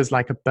really was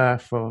like a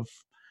birth of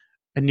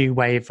a new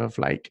wave of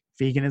like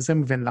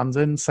veganism within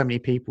London. So many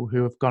people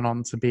who have gone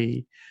on to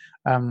be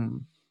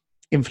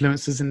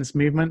influencers in this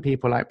movement,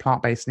 people like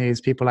Plant-Based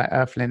News, people like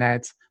Earthlyn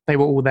Ed, they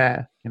were all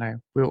there.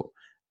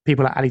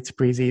 People like Ali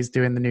Tabrizi is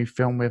doing the new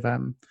film with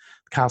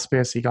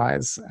Cowspiracy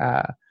guys,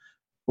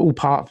 all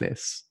part of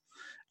this.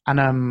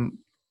 And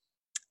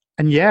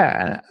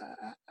yeah,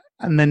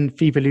 and then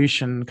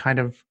Vevolution kind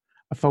of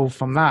evolved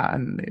from that,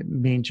 and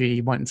me and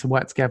Judy wanted to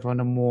work together on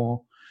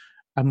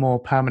a more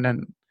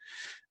permanent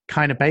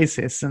kind of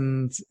basis.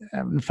 And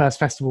the first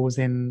festival was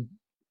in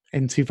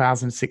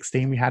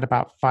 2016. We had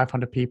about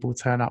 500 people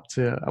turn up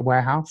to a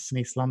warehouse in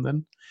East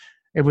London.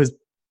 It was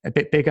a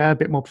bit bigger, a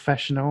bit more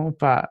professional,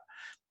 but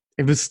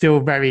it was still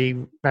very,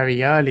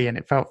 very early, and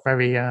it felt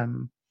very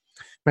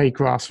very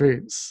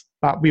grassroots.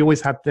 But we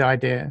always had the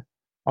idea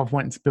of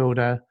wanting to build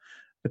a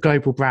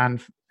global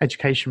brand,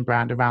 education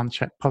brand around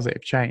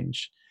positive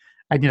change.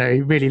 And,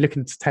 really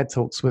looking to TED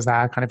Talks was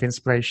our kind of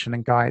inspiration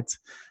and guide.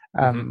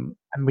 And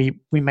we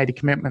made a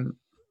commitment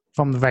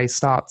from the very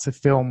start to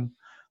film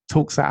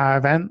talks at our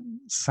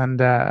events and,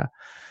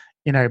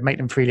 make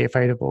them freely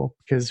available,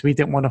 because we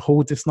didn't want to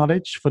hoard this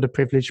knowledge for the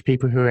privileged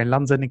people who are in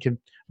London and can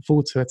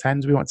afford to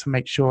attend. We want to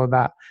make sure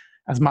that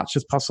as much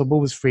as possible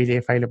was freely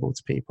available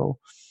to people.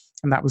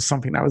 And that was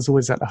something that was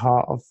always at the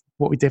heart of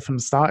what we did from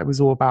the start. It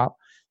was all about,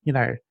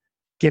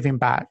 giving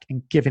back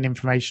and giving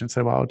information to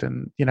the world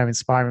and,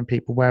 inspiring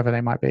people wherever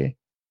they might be.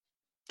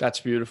 That's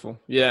beautiful.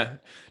 Yeah.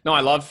 No,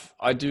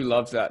 I do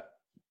love that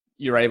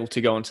you're able to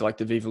go into like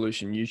the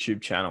Vevolution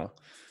YouTube channel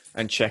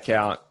and check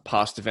out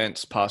past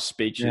events, past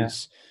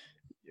speeches.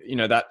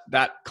 Yeah.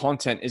 That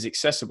content is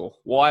accessible.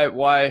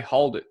 Why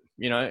hold it?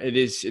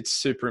 It's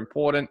super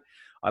important.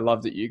 I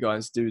love that you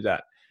guys do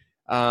that.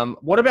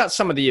 What about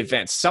some of the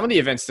events? Some of the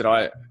events that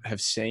I have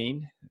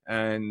seen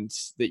and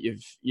that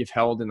you've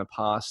held in the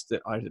past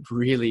that I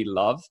really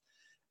love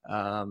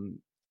are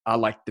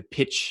like the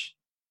pitch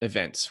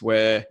events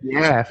where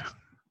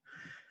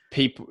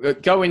people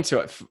go into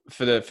it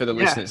for the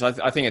listeners.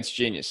 I think it's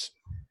genius.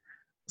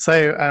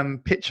 So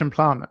Pitch and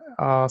Plant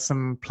are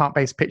some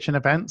plant-based pitching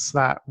events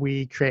that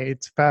we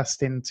created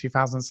first in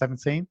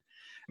 2017. And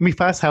we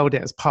first held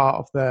it as part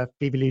of the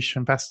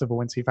Vevolution Festival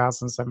in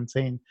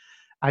 2017.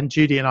 And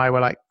Judy and I were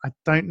like, I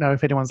don't know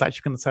if anyone's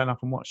actually going to turn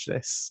up and watch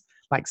this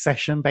like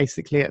session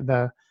basically at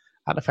the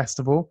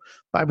festival.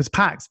 But it was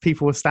packed.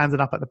 People were standing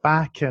up at the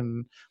back,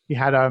 and we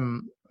had a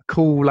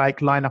cool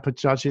like lineup of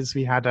judges.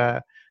 We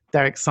had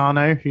Derek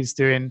Sarno, who's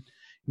doing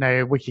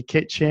Wicked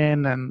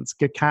Kitchen and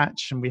Good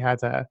Catch, and we had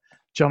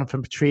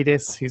Jonathan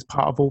Petridis, who's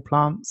part of All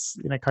Plants,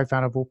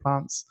 co-founder of All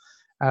Plants.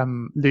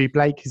 Louis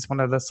Blake, who's one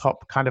of the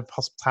top kind of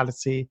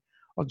hospitality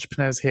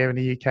entrepreneurs here in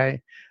the UK.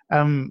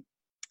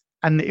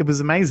 And it was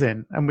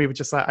amazing. And we were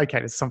just like, okay,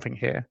 there's something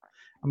here.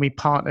 And we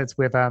partnered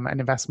with an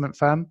investment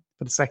firm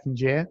for the second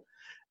year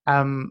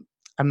and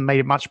made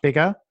it much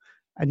bigger.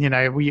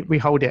 And, we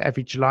hold it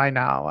every July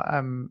now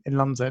in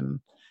London.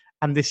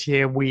 And this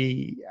year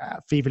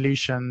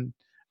Vevolution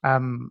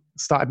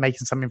started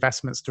making some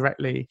investments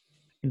directly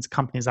into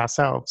companies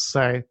ourselves.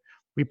 So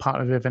we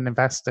partnered with an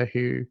investor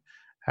who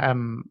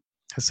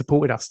has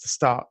supported us to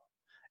start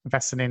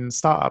investing in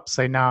startups.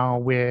 So now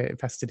we're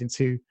invested in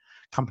two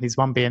companies,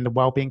 one being the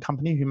Wellbeing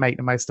Company, who make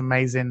the most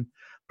amazing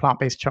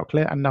plant-based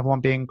chocolate, and another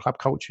one being Club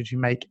Cultured, who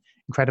make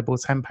incredible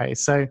tempeh.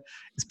 So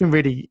it's been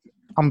really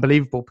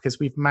unbelievable because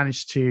we've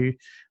managed to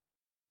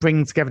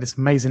bring together this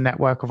amazing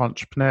network of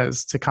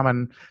entrepreneurs to come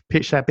and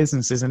pitch their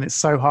businesses. And it's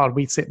so hard.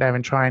 We sit there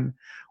and try and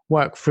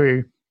work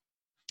through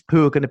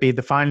who are going to be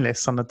the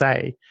finalists on the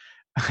day.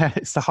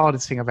 It's the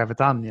hardest thing I've ever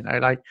done,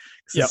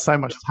 there's so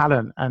much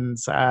talent and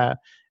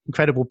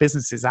incredible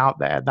businesses out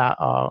there that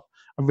are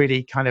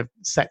really kind of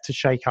set to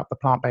shake up the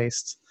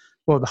plant-based,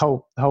 the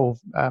whole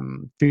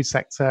food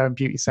sector and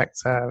beauty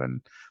sector,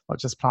 and not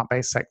just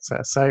plant-based sector.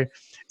 So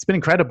it's been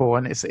incredible.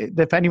 And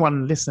if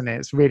anyone listening,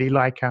 it's really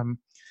like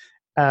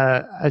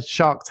a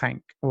Shark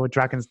Tank or a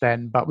Dragon's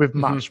Den, but with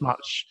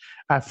much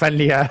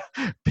friendlier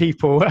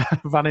people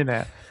running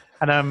it.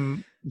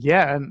 And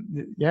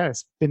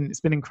it's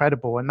been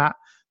incredible. And that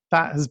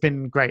has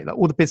been great. Like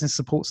all the business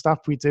support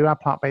stuff we do, our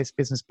plant-based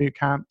business boot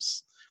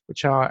camps,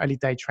 which are early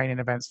day training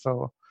events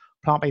for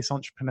plant-based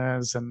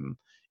entrepreneurs. And,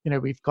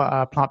 we've got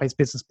a plant-based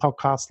business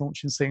podcast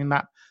launching soon.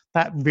 That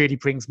really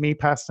brings me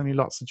personally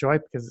lots of joy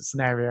because it's an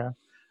area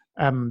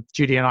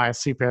Judy and I are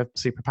super,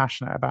 super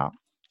passionate about.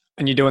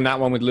 And you're doing that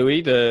one with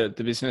Louis, the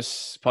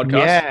business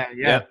podcast?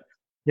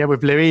 Yeah,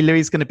 with Louis. Louis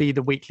is going to be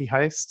the weekly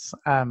host.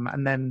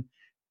 And then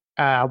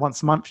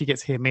once a month, you get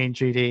to hear me and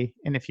Judy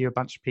interview a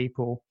bunch of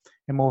people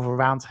in more of a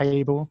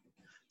roundtable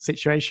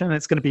situation.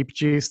 It's going to be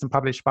produced and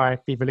published by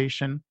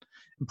Vevolution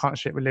in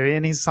partnership with Louis.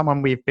 And he's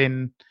someone we've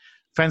been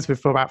friends with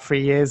for about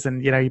 3 years.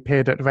 And, he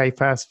appeared at the very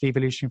first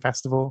Vevolution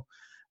Festival.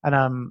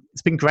 And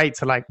it's been great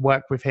to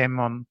work with him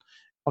on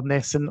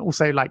this. And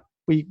also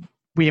we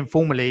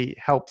informally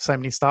help so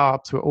many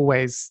startups. We're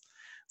always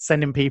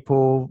sending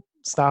people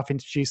stuff,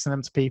 introducing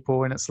them to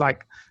people, and it's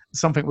like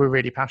something we're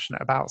really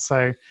passionate about.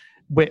 So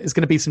there's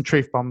going to be some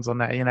truth bombs on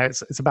there.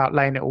 It's about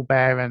laying it all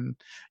bare and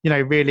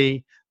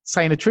really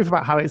saying the truth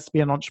about how it is to be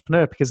an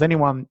entrepreneur, because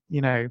anyone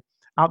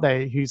out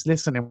there who's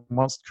listening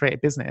wants to create a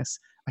business,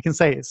 I can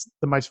say it's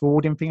the most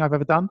rewarding thing I've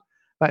ever done,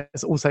 but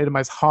it's also the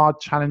most hard,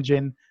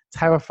 challenging,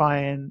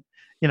 terrifying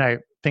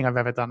thing I've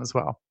ever done as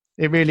well.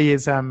 It really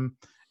is.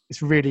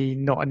 It's really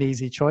not an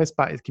easy choice,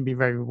 but it can be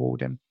very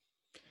rewarding.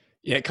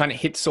 Yeah, it kind of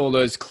hits all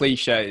those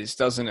cliches,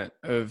 doesn't it?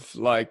 Of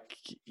like,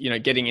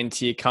 getting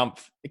into your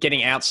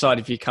getting outside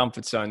of your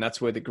comfort zone. That's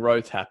where the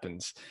growth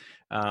happens,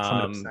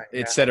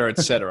 et cetera, et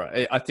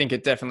cetera. I think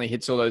it definitely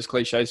hits all those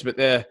cliches, but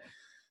they're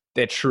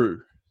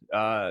true.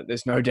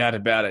 There's no doubt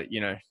about it.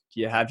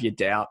 You have your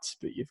doubts,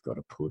 but you've got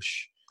to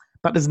push.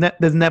 But there's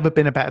never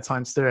been a better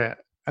time to do it.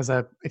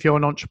 If you're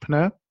an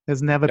entrepreneur,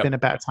 there's never been a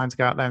better time to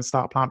go out there and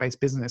start a plant-based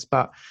business.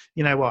 But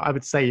you know what? I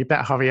would say you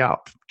better hurry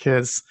up,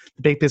 because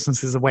the big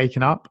businesses are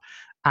waking up.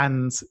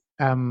 And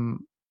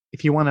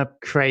if you want to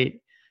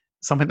create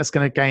something that's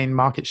going to gain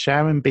market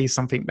share and be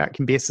something that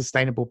can be a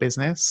sustainable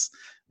business,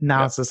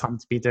 now's the time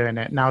to be doing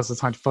it. Now's the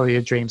time to follow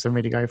your dreams and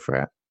really go for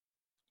it.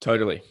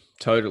 Totally.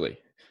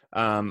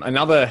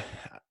 Another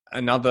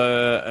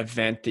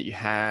event that you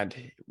had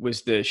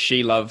was the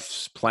She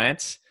Loves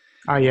Plants.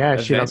 Oh yeah,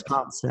 event. She Loves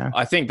Plants. Yeah,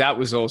 I think that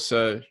was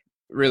also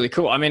really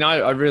cool. I mean,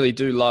 I really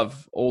do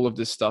love all of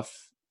the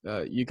stuff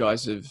you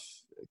guys have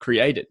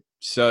created.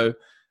 So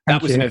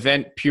that was an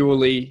event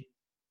purely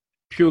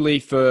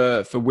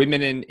for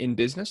women in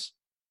business.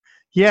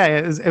 Yeah,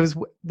 it was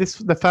this.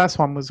 The first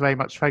one was very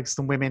much focused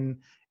on women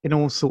in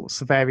all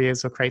sorts of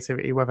areas of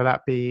creativity, whether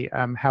that be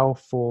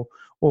health or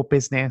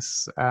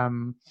business.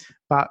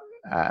 But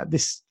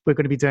this, we're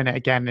going to be doing it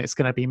again. It's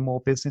going to be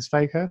more business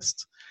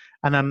focused.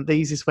 And the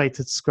easiest way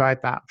to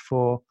describe that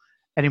for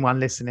anyone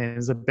listening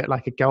is a bit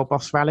like a girl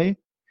boss rally.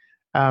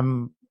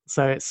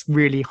 So it's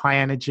really high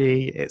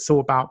energy. It's all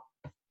about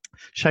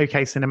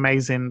showcasing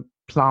amazing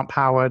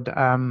plant-powered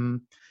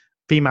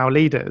female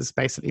leaders,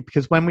 basically.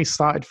 Because when we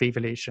started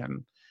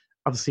Vevolution,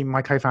 obviously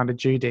my co-founder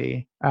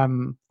Judy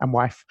and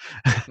wife,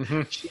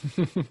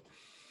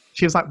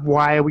 she was like,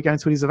 "Why are we going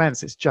to all these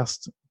events? It's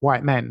just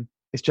white men.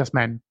 It's just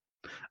men.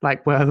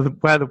 Like, where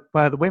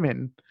are the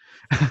women?"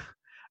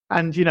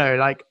 And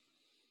like,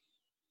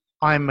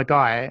 I'm a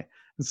guy,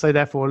 and so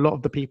therefore a lot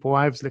of the people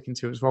I was looking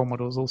to as role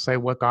models also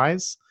were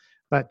guys.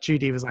 But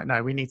Judy was like,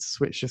 "No, we need to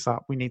switch this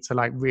up. We need to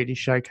like really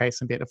showcase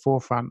and be at the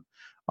forefront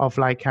of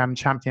like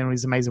championing all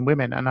these amazing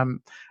women." And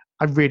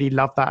I really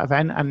love that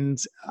event, and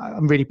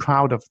I'm really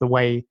proud of the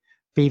way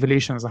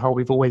Vevolution as a whole,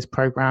 we've always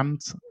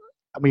programmed.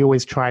 We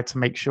always try to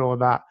make sure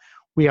that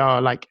we are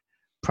like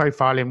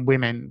profiling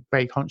women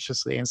very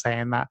consciously and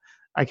saying that,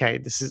 okay,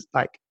 this is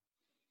like,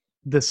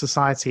 the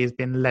society has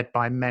been led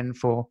by men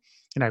for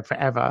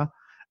forever,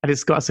 and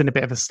it's got us in a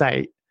bit of a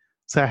state.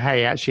 So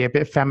hey, actually a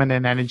bit of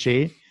feminine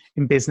energy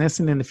in business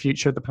and in the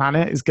future of the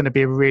planet is going to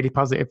be a really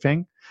positive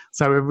thing.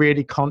 So we're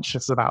really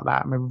conscious about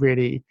that, and we're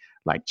really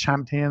like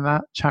championing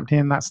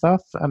that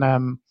stuff.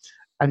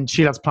 And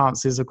She Loves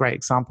Plants is a great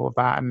example of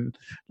that. And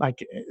like,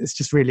 it's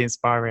just really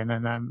inspiring.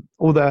 And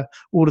all the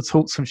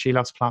talks from She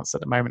Loves Plants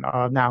at the moment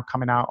are now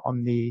coming out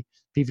on the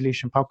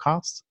Vevolution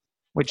podcast,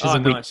 which is a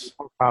weekly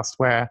podcast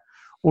where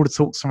all the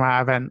talks from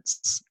our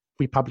events,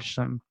 we publish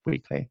them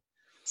weekly.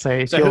 So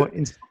if you're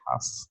into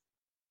podcasts.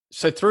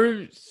 So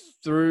through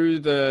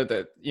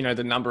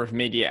the number of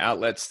media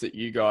outlets that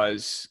you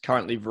guys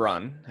currently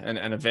run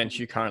and events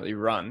you currently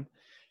run,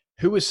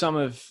 who are some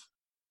of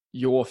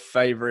your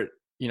favorite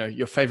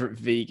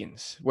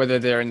vegans, whether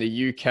they're in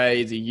the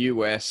UK, the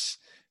US,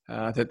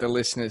 that the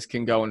listeners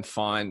can go and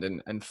find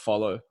and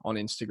follow on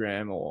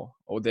Instagram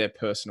or their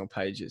personal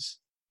pages?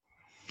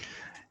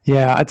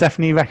 Yeah, I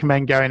definitely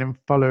recommend going and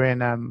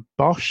following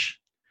Bosch,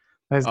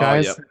 those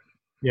guys. Yep.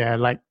 Yeah,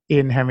 like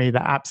Ian Henry,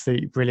 they're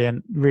absolutely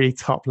brilliant, really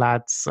top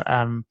lads.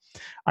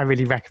 I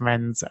really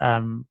recommend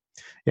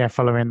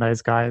following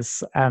those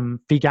guys.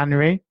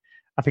 Veganuary,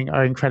 I think,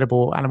 are an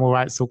incredible animal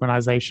rights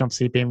organization,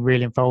 obviously being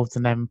really involved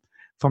in them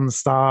from the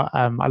start.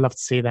 I love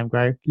to see them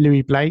grow.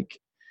 Louis Blake,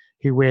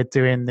 who we're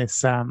doing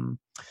this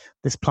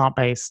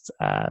plant-based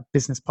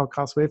business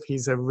podcast with,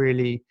 he's a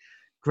really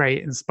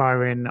great,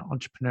 inspiring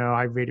entrepreneur.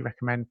 I really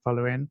recommend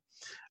following.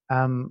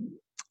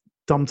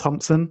 Dom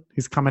Thompson,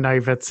 who's coming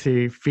over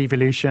to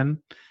Vevolution.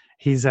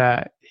 He's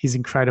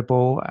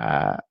incredible,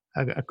 a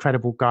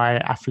credible guy,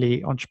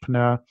 athlete,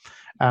 entrepreneur.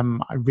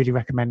 I really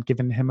recommend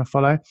giving him a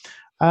follow.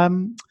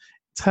 I'm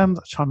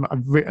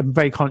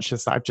very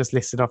conscious that I've just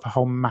listed off a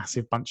whole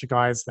massive bunch of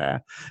guys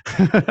there.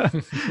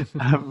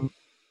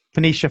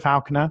 Venetia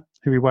Falconer,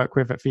 who we work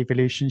with at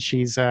Vevolution,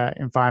 she's an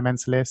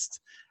environmentalist.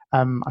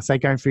 I say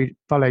go and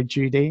follow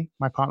Judy,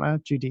 my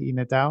partner, Judy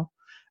Enadell.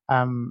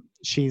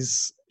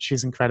 She's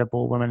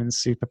incredible woman and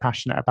super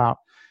passionate about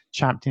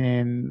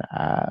championing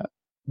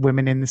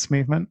women in this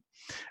movement.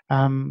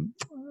 I'm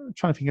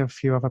trying to think of a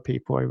few other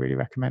people I really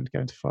recommend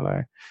going to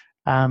follow.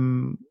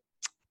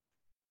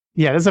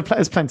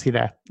 There's plenty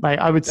there. Like,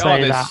 I would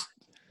say that.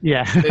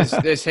 Yeah,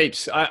 there's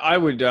heaps. I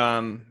would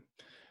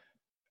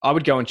I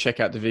would go and check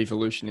out the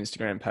Vevolution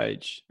Instagram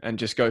page and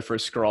just go for a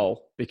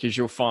scroll, because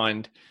you'll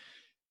find,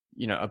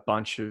 a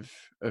bunch of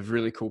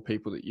really cool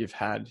people that you've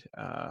had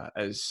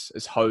as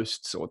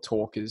hosts or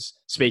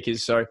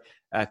speakers,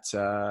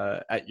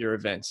 at your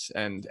events,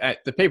 and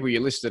the people you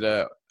listed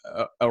are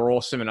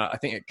awesome. And I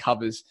think it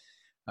covers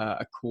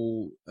a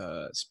cool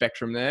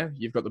spectrum there.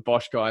 You've got the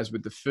Bosch guys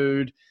with the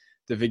food,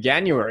 the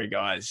Veganuary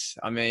guys.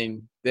 I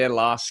mean, their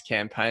last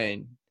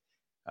campaign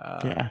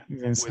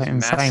was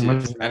massive,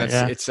 wasn't and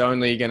it? it's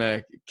only going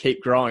to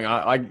keep growing.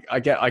 I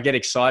get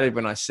excited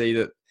when I see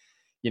that,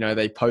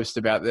 they post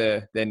about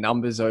their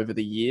numbers over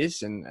the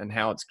years and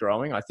how it's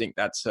growing. I think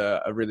that's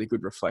a really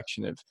good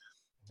reflection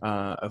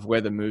of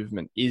where the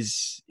movement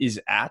is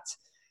at,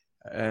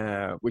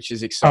 which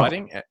is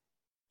exciting.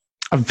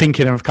 I'm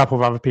thinking of a couple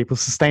of other people.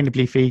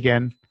 Sustainably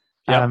Vegan,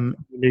 Yep.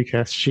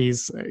 Lucas.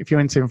 If you're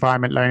into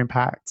environment, low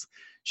impact,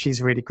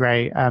 she's really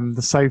great.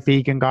 The So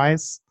Vegan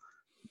guys,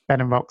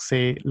 Ben and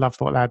Roxy, love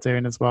what they're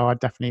doing as well. I'd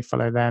definitely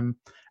follow them.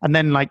 And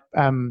then like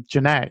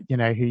Jeanette,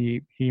 who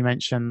you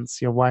mentioned,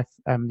 your wife,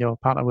 your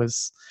partner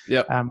was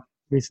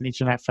recently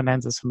Jeanette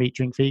Fernandez from Eat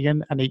Drink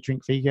Vegan,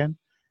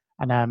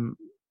 and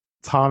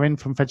Tarin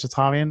from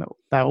Vegetarian.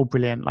 They're all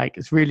brilliant. Like,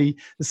 there's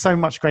so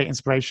much great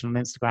inspiration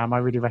on Instagram. I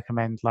really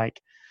recommend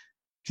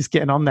just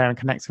getting on there and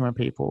connecting with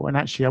people. And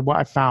actually, what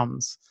I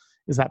found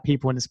is that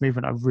people in this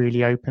movement are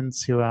really open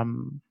to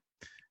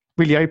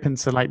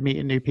like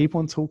meeting new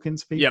people and talking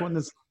to people.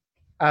 Yep.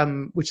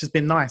 And which has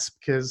been nice,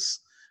 because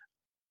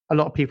a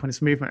lot of people in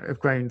this movement have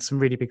grown some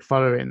really big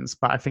followings.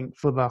 But I think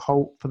for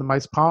the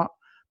most part,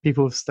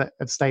 people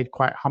have stayed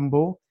quite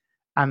humble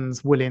and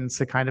willing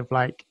to kind of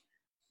like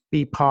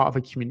be part of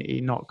a community,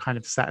 not kind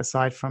of set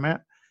aside from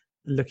it.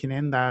 Looking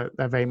in, they're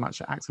very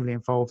much actively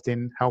involved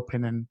in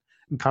helping and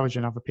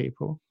encouraging other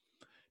people.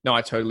 No,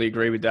 I totally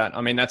agree with that.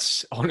 I mean,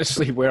 that's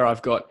honestly where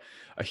I've got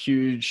a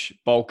huge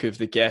bulk of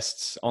the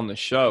guests on the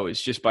show,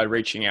 is just by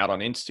reaching out on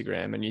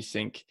Instagram. And you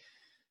think,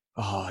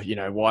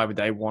 why would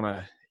they want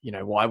to,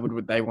 why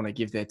would they want to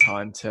give their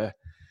time to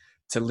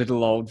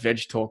little old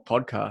Veg Talk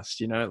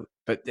podcast,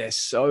 but they're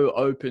so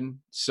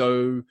open,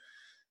 so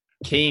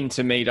keen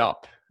to meet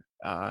up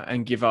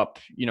and give up,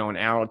 an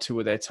hour or two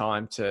of their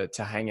time to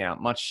hang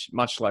out,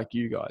 much like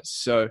you guys.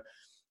 So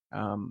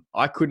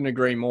I couldn't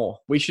agree more.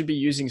 We should be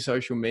using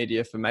social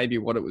media for maybe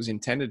what it was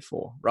intended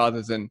for,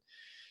 rather than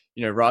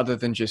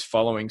just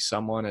following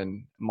someone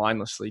and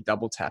mindlessly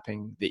double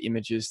tapping the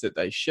images that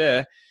they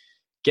share.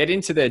 Get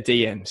into their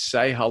DMs,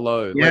 say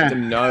hello,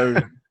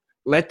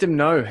 let them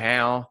know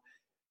how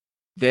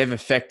they've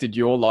affected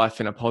your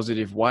life in a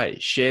positive way,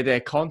 share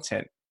their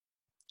content.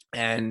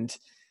 And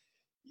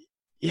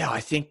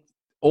I think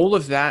all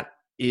of that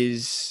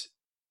is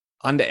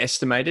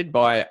underestimated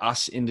by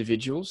us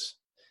individuals.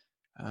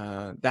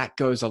 That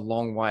goes a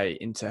long way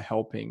into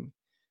helping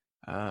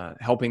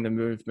the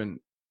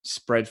movement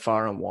spread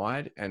far and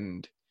wide,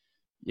 and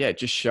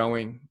just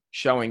showing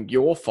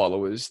your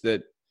followers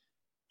that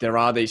there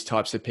are these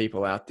types of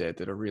people out there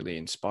that are really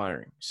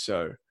inspiring.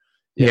 So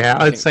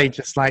I'd say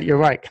just like, you're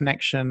right,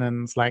 connection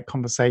and like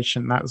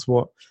conversation. That's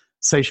what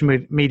social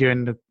media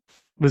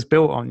was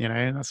built on.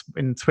 That's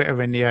in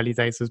Twitter in the early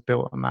days was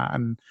built on that.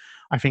 And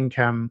I think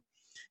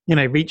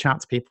reach out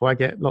to people. I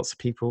get lots of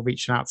people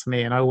reaching out to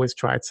me, and I always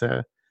try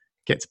to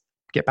get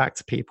back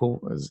to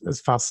people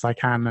as fast as I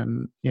can.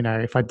 And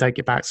if I don't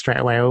get back straight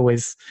away, I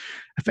always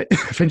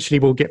eventually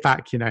will get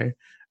back.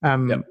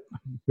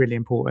 Really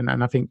important.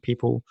 And I think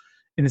people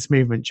in this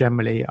movement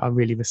generally are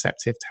really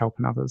receptive to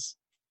helping others.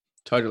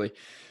 Totally.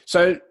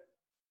 So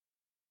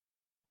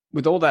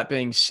with all that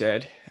being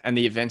said, and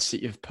the events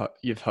that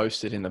you've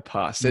hosted in the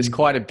past, there's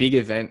quite a big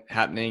event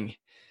happening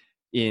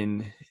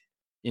in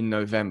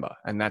November,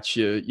 and that's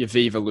your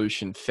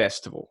Vevolution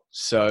Festival.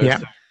 So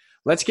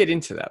let's get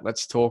into that.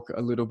 Let's talk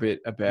a little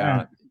bit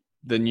about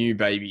the new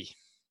baby.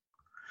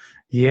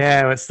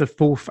 Yeah, it's the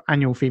 4th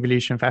annual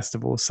Vevolution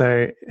Festival.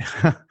 So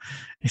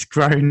it's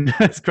grown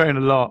a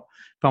lot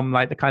from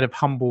like the kind of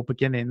humble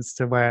beginnings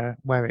to where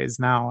it is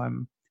now.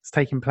 It's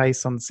taking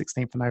place on the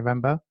 16th of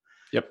November.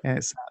 Yep. And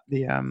it's at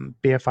the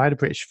BFI, the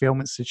British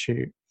Film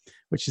Institute,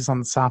 which is on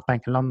the South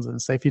Bank of London.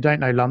 So if you don't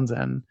know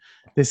London,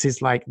 this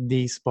is like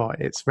the spot.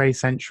 It's very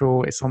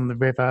central. It's on the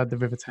River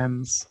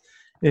Thames.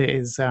 It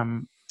is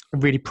a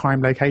really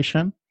prime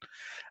location.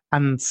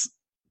 And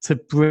to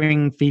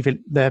bring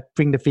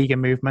the vegan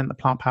movement, the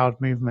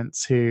plant-powered movement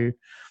to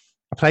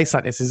a place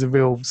like this is a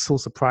real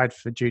source of pride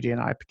for Judy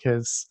and I,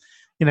 because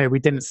we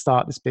didn't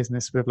start this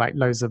business with like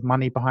loads of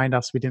money behind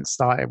us. We didn't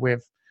start it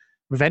with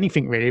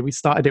anything really. We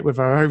started it with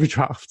our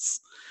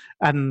overdrafts,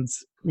 and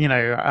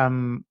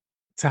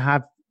to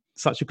have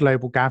such a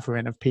global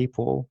gathering of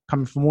people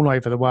coming from all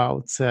over the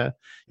world to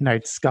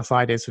discuss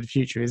ideas for the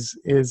future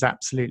is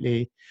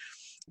absolutely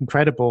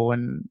incredible.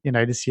 And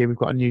this year we've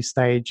got a new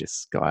stage.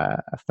 It's got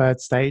a third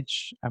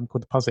stage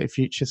called the Positive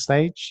Future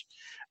stage,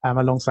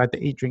 alongside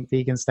the Eat Drink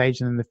Vegan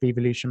stage and then the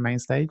Vevolution main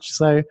stage.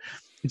 So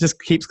it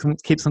just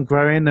keeps on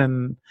growing,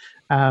 and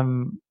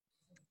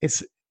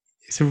it's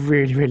a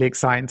really, really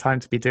exciting time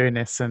to be doing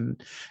this.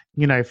 And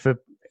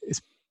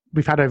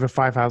we've had over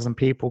 5,000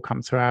 people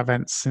come to our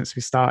events since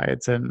we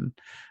started, and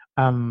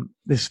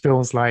this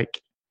feels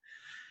like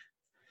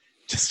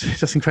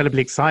just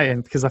incredibly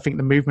exciting, because I think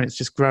the movement is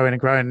just growing and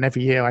growing. And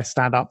every year I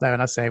stand up there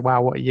and I say,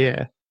 wow, what a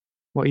year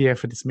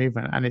for this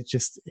movement. And it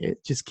just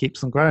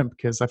keeps on growing,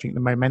 because I think the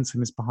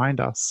momentum is behind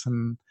us.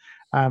 And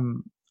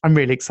I'm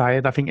really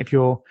excited. I think if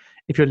you're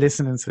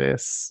listening to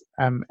this,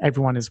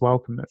 everyone is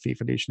welcome at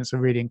Vevolution. It's a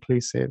really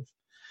inclusive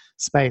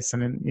space.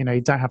 And you know,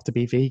 you don't have to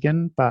be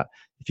vegan, but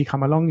if you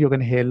come along, you're going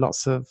to hear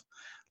lots of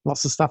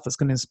stuff that's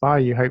going to inspire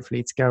you,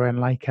 hopefully, to go and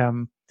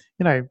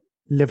you know,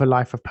 live a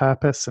life of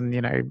purpose, and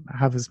you know,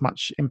 have as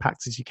much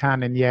impact as you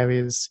can in the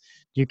areas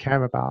you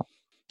care about.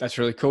 That's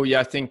really cool. Yeah,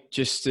 I think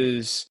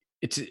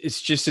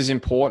it's just as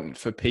important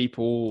for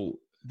people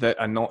that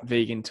are not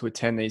vegan to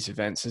attend these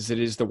events as it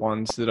is the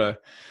ones that are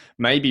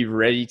maybe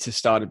ready to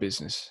start a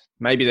business.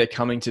 Maybe they're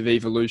coming to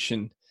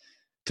Vevolution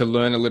to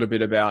learn a little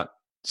bit about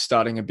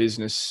starting a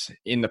business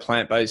in the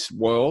plant-based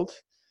world,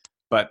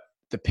 but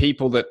the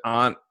people that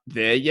aren't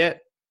there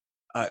yet,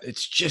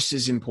 it's just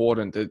as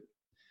important that,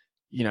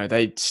 you know,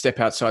 they step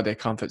outside their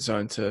comfort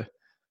zone to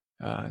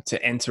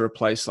enter a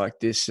place like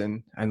this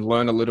and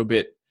learn a little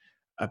bit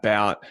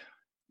about,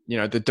 you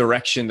know, the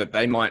direction that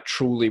they might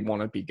truly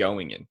want to be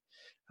going in.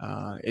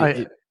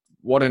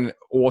 What an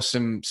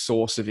awesome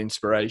source of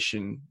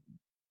inspiration,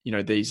 you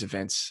know, these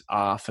events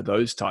are for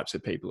those types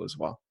of people as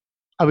well.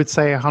 I would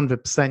say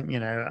 100%, you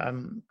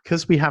know,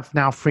 because we have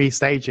now 3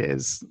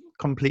 stages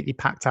completely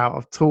packed out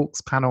of talks,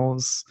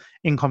 panels,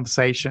 in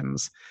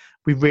conversations.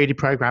 We really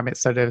program it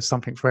so there's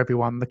something for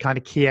everyone. The kind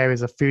of key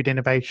areas of food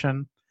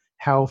innovation,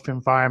 health,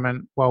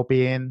 environment,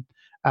 well-being.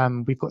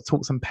 We've got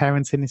talks on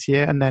parenting this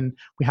year, and then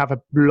we have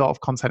a lot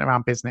of content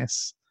around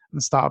business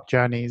and startup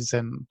journeys,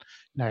 and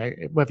you know,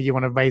 whether you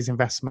want to raise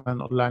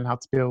investment or learn how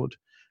to build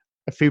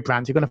a food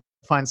brand, you're going to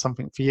find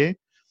something for you.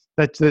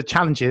 But the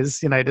challenge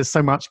is, you know, there's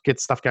so much good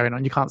stuff going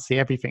on, you can't see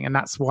everything, and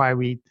that's why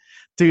we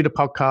do the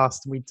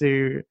podcast, and we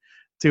do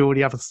all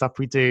the other stuff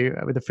we do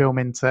with the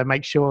filming, to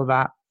make sure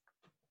that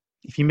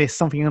if you miss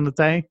something on the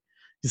day,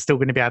 you're still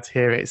going to be able to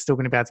hear it. It's still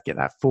going to be able to get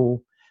that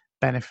full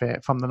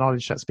benefit from the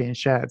knowledge that's being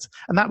shared.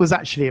 And that was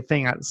actually a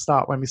thing at the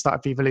start when we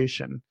started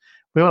Vevolution.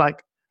 We were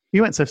like, we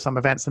went to some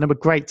events and there were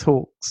great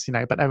talks, you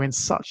know, but they were in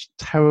such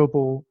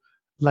terrible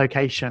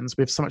locations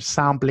with so much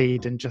sound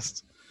bleed, and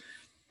just,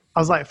 I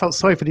was like, I felt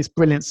sorry for this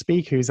brilliant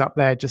speaker who's up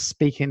there just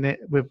speaking it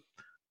with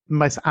the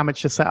most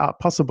amateur setup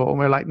possible. And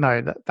we were like,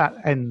 no, that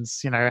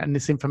ends, you know, and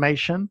this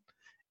information,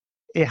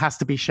 it has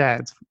to be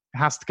shared. It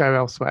has to go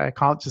elsewhere. It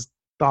can't just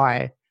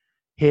die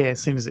here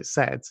as soon as it's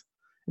said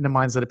in the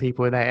minds of the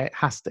people who are there. It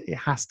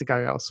has to go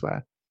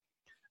elsewhere.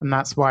 And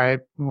that's why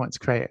we wanted to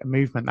create a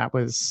movement that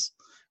was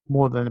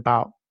more than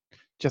about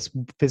just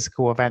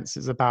physical events.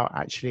 It's about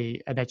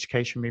actually an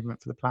education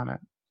movement for the planet.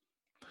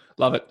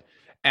 Love it.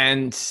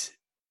 And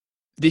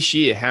this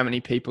year, how many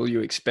people are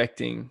you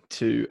expecting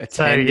to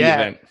attend the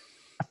event?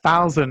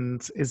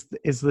 1,000 is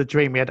the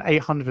dream. We had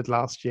 800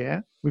 last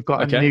year. We've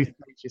got a new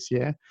stage this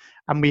year,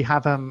 and we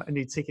have a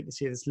new ticket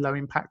this year. This low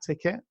impact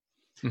ticket,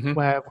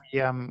 where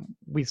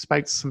we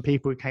spoke to some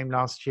people who came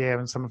last year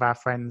and some of our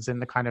friends in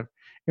the kind of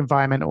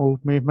environmental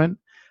movement,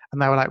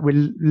 and they were like, "We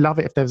love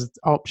it if there's an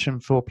option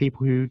for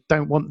people who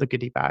don't want the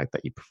goodie bag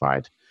that you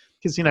provide."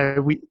 Because, you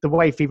know, the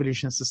way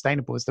Vevolution is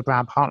sustainable is the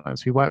brand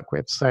partners we work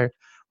with. So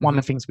one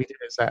of the things we do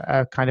is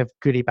a kind of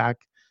goodie bag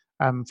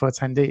for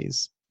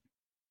attendees.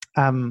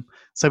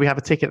 So we have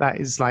a ticket that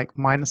is like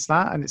minus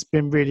that, and it's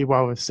been really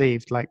well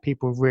received. Like,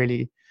 people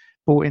really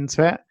bought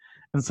into it,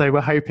 and so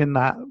we're hoping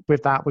that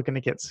with that we're going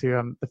to get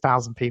to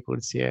 1,000 people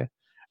this year,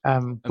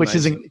 which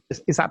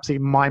is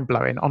absolutely mind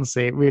blowing.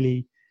 Honestly, it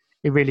really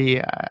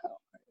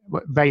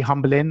very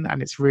humbling,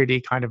 and it's really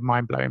kind of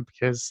mind blowing,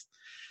 because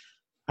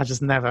I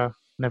just never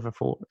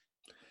thought,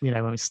 you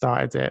know, when we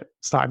started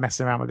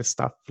messing around with this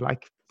stuff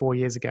like 4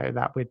 years ago,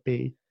 that we'd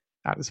be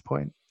at this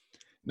point.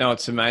 No,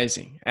 it's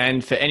amazing.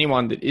 And for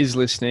anyone that is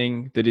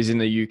listening, that is in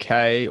the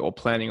UK or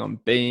planning on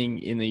being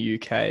in the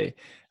UK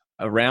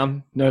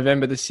around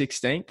November the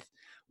 16th,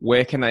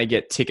 where can they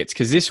get tickets?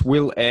 Because this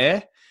will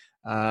air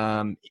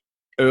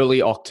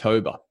early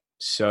October.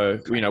 So,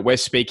 you know, we're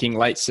speaking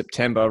late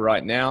September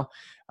right now.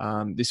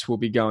 This will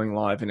be going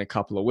live in a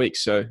couple of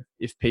weeks. So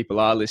if people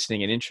are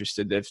listening and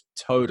interested, they've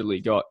totally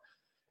got,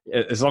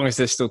 as long as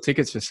there's still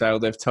tickets for sale,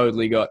 they've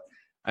totally got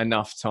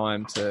enough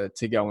time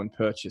to go and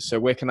purchase. So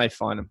where can they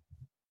find them?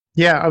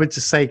 Yeah, I would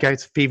just say go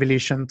to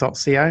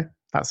vevolution.co.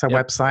 That's our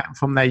website. And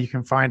from there, you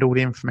can find all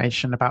the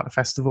information about the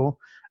festival.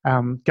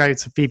 Go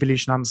to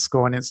Vevolution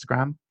 _ on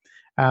Instagram.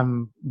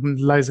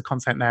 Loads of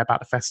content there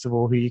about the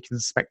festival, who you can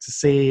expect to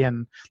see,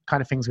 and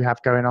kind of things we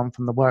have going on,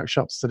 from the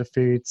workshops to the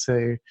food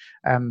to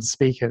the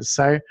speakers.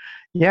 So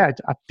yeah,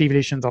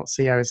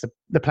 vevolution.co is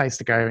the place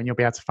to go, and you'll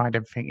be able to find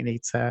everything you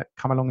need to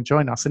come along and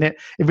join us. And it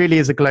really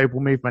is a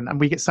global movement.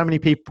 And we get so many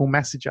people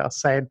message us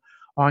saying,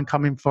 "Oh, I'm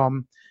coming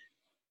from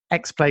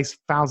X place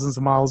thousands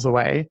of miles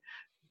away.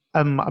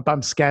 But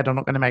I'm scared I'm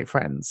not going to make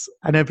friends."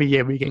 And every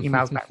year we get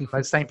emails back from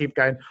those same people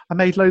going, "I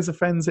made loads of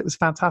friends. It was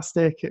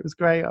fantastic. It was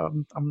great.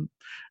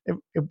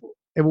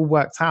 it all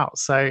worked out.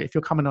 So if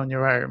you're coming on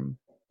your own,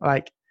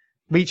 like,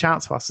 reach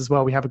out to us as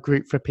well. We have a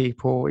group for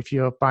people. If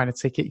you're buying a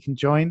ticket, you can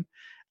join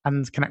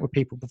and connect with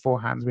people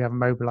beforehand. We have a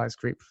mobilized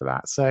group for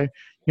that. So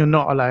you're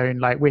not alone.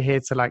 Like, we're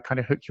here to like kind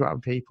of hook you up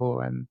with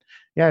people, and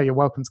yeah, you're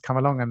welcome to come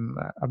along. And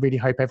I really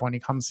hope everyone who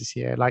comes this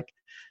year like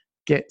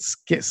gets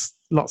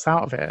lots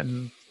out of it.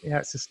 And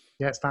yeah,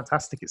 it's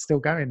fantastic. It's still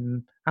going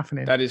and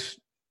happening. That is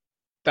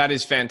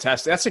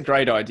fantastic. That's a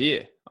great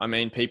idea. I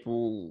mean,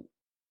 people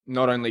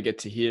not only get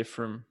to hear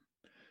from,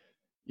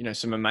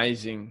 some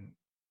amazing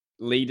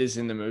leaders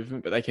in the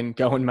movement, but they can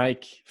go and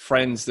make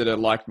friends that are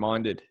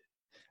like-minded.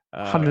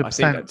 100%. I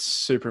think that's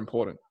super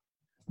important.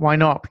 Why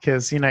not?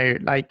 Because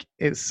like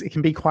it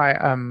can be quite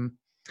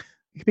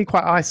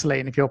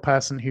isolating if you're a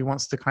person who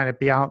wants to kind of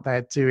be out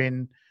there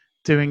doing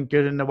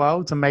good in the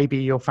world, and maybe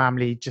your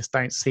family just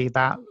don't see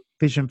that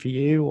vision for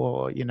you,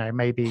 or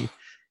maybe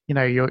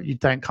you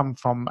don't come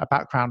from a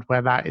background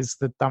where that is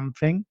the done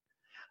thing.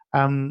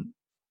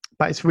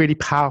 But it's a really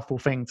powerful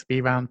thing to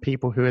be around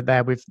people who are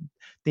there with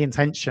the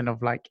intention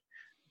of like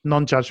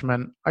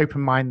non-judgment,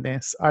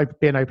 open-mindedness,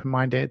 being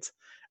open-minded,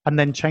 and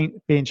then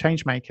being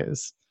change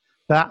makers.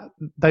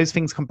 Those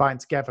things combined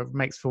together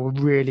makes for a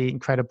really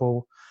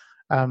incredible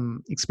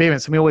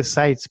experience. And we always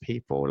say to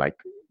people, like,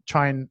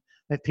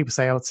 people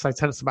say, "Oh, so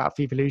tell us about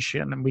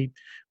Vevolution," and we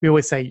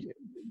always say,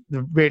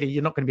 really,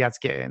 you're not going to be able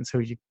to get it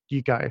until you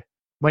go.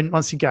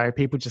 Once you go,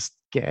 people just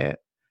get it,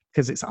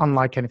 because it's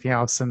unlike anything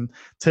else. And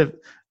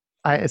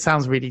it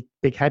sounds really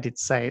big-headed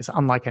to say it's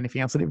unlike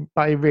anything else,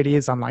 but it really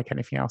is unlike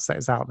anything else that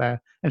is out there,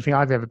 anything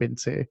I've ever been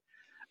to.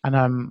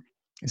 And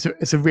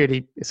it's a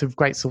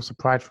great source of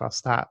pride for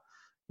us that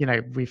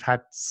we've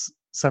had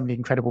so many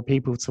incredible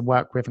people to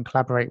work with and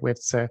collaborate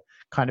with to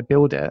kind of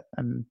build it.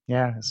 And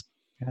it's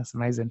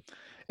amazing.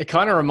 It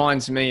kind of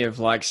reminds me of,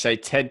 like, say,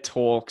 TED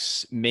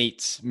Talks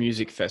meets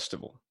music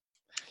festival.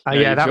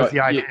 That was the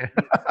idea.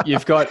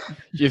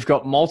 you've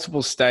got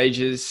multiple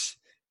stages.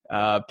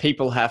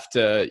 People have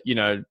to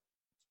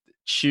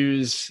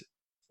choose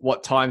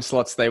what time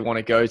slots they want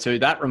to go to.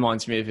 That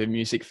reminds me of a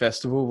music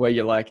festival where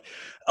you're like,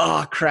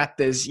 oh crap,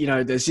 there's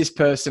this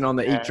person on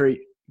the eat,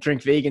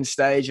 drink vegan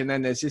stage, and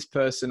then there's this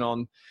person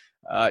on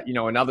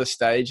another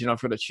stage, and I've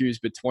got to choose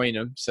between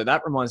them. So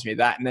that reminds me of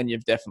that. And then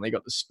you've definitely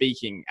got the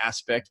speaking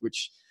aspect,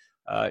 which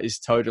is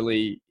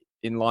totally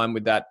in line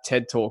with that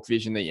TED Talk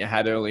vision that you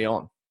had early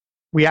on.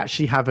 We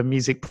actually have a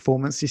music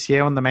performance this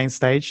year on the main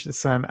stage.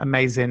 It's an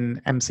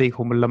amazing MC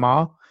called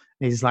Lamar.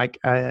 He's like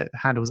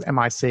handles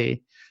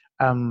MIC.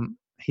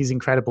 He's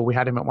incredible. We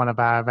had him at one of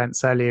our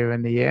events earlier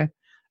in the year,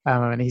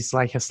 and he's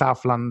like a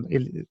South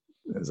London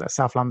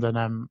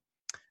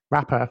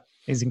rapper.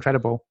 He's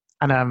incredible,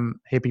 and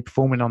he'll be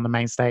performing on the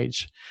main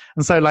stage.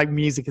 And so, like,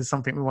 music is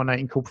something we want to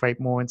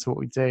incorporate more into what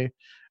we do.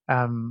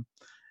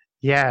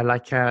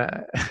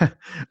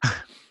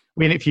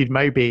 We interviewed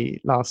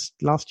Moby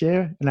last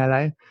year in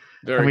LA.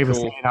 Very we cool. were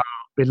saying,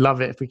 we'd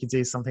love it if we could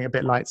do something a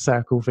bit like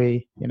Circle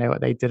V,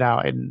 what they did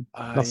out in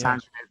Los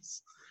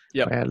Angeles.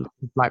 Yeah, where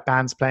like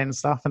bands playing and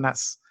stuff, and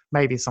that's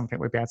maybe something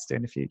we'll be able to do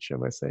in the future.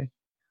 We'll see.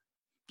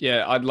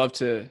 Yeah,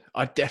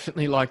 I'd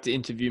definitely like to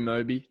interview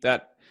Moby.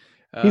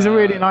 He's a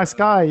really nice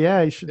guy.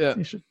 Yeah, you should. Yeah.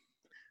 You should.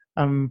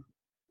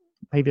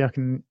 Maybe I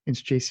can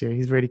introduce you.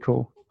 He's really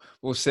cool.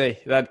 We'll see.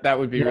 That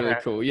would be really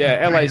cool.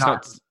 Yeah,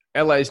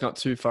 LA's not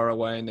too far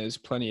away, and there's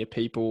plenty of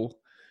people.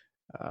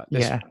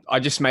 I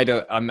just made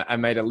I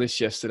made a list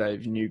yesterday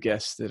of new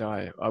guests that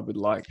I would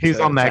like who's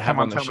to, on there. to have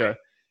on the show.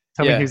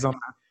 Tell me who's on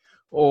there.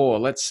 Or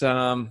let's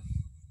go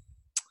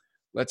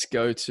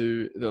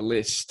to the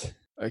list.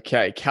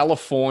 Okay,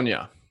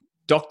 California.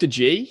 Dr.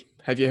 G.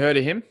 Have you heard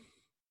of him?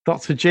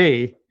 Dr.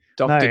 G.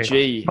 Dr.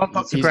 G. Not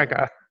Dr.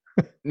 Gregor.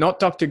 Not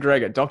Dr.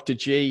 Gregor. Dr.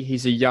 G.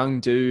 He's a young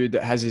dude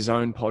that has his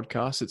own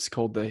podcast. It's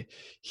called the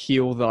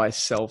Heal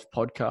Thyself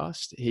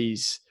podcast.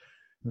 He's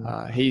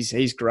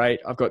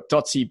great. I've got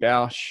Dotsie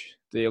Bausch,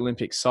 the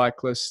Olympic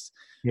cyclist.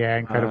 Yeah,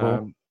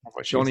 incredible.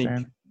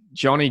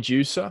 Johnny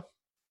Juicer.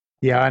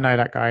 Yeah, I know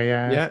that guy.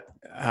 Yeah. Yeah.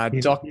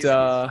 He's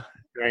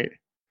great.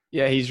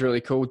 Yeah, he's really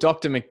cool.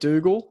 Dr.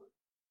 McDougall.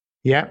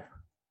 Yeah.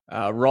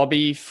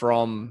 Robbie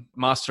from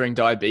Mastering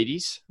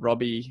Diabetes.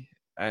 Robbie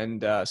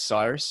and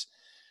Cyrus.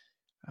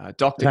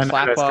 Dr.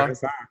 Clapper.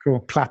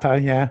 Cool. Clapper,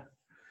 yeah.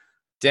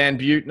 Dan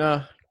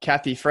Buettner,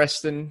 Kathy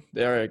Freston.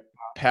 They're a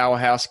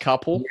powerhouse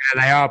couple.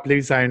 Yeah, they are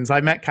Blue Zones.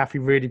 I met Kathy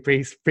really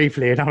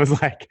briefly, and I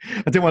was like,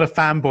 I didn't want to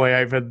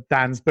fanboy over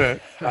Dan's book.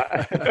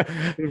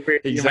 Really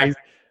exactly.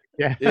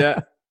 Amazing.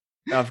 Yeah.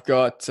 I've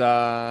got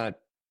the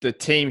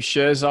team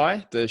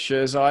Sherzai. The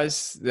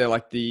Sherzais,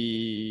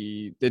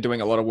 they're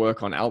doing a lot of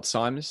work on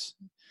Alzheimer's.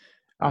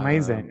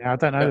 Amazing. I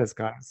don't know those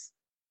guys.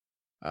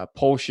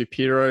 Paul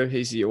Shapiro,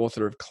 he's the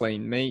author of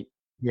Clean Meat.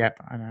 Yep,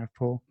 I know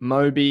Paul.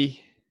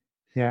 Moby.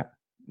 Yeah.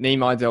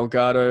 Nimai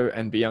Delgado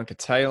and Bianca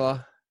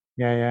Taylor.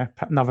 Yeah.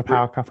 Another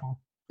power couple.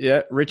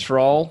 Yeah. Rich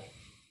Roll.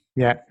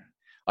 Yeah.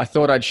 I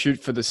thought I'd shoot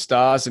for the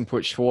stars and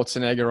put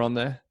Schwarzenegger on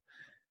there.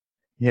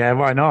 Yeah,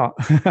 why not?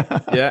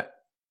 Yeah.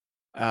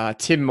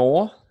 Tim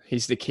Moore.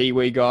 He's the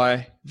Kiwi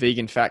guy,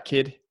 vegan fat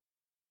kid.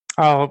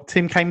 Oh,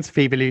 Tim came to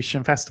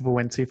Vevolution Festival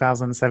in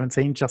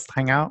 2017 just to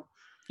hang out.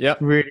 Yep.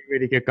 Really,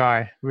 really good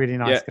guy. Really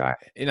nice guy.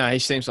 He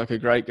seems like a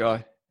great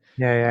guy.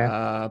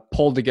 Yeah.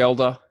 Paul de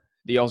Gelder,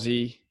 the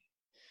Aussie,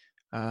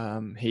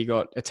 he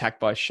got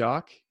attacked by a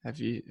shark. Have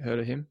you heard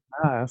of him?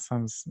 That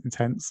sounds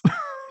intense.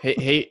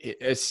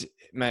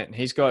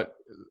 He's got,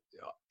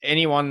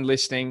 anyone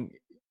listening,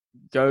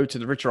 go to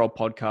the Richer Old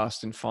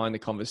podcast and find the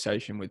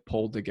conversation with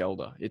Paul de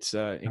Gelder. It's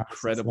an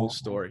incredible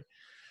story.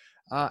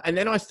 And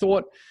then I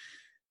thought,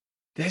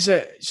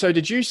 so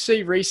did you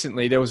see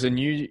recently there was a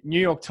New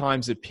York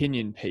Times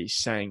opinion piece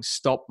saying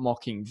stop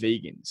mocking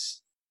vegans?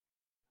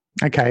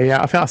 Okay,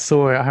 yeah, I think I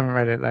saw it. I haven't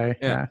read it though.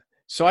 Yeah.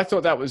 So I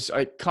thought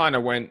it kind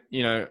of went,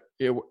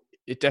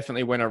 it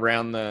definitely went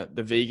around the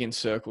vegan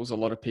circles. A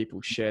lot of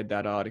people shared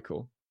that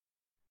article.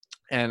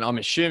 And I'm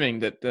assuming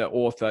that the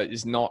author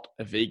is not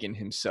a vegan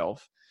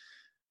himself.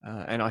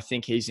 And I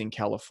think he's in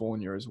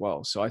California as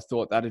well. So I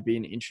thought that'd be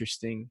an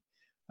interesting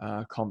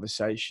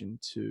conversation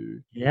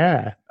to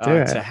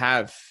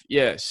have.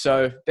 Yeah.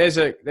 So there's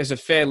a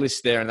fair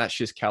list there, and that's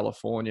just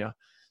California.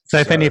 So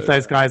if any of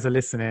those guys are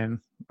listening,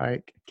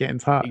 like, get in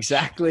touch.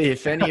 Exactly.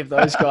 If any of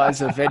those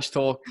guys are Veg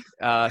Talk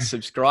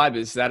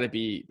subscribers, that'd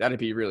be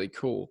really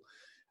cool.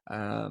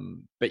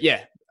 But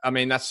yeah, I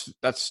mean, that's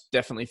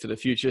definitely for the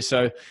future.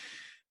 So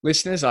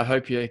listeners, I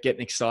hope you're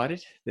getting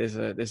excited. There's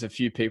a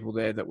few people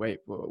there that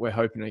we're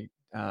hoping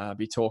to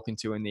be talking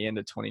to in the end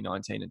of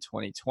 2019 and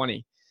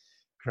 2020.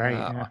 Great.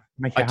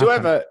 I do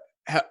have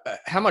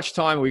how much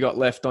time we got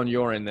left on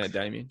your end there,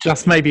 Damien?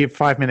 Just maybe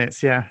 5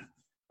 minutes. Yeah.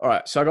 All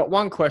right. So I got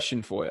one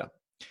question for you.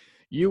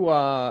 You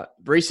are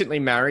recently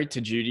married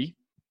to Judy.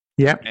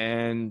 Yeah.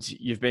 And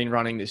you've been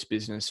running this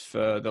business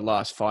for the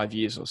last 5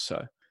 years or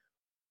so.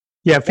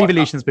 Yeah.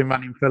 Vevolution's been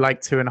running for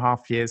like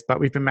 2.5 years, but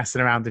we've been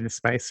messing around in this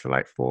space for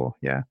like 4.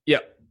 Yeah. Yeah.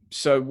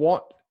 So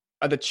what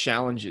are the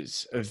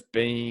challenges of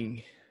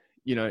being,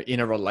 in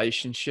a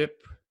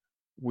relationship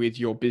with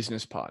your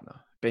business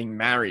partner, being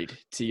married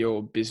to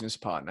your business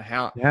partner?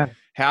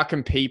 How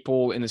can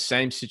people in the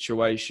same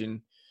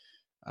situation,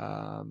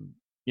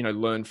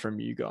 learn from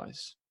you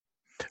guys?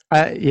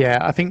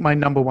 I think my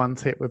number one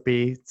tip would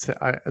be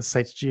to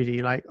say to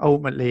Judy, like,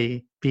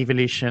 ultimately,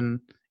 Vevolution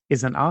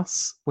isn't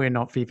us. We're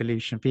not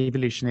Vevolution.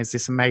 Vevolution is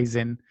this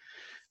amazing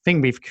thing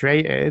we've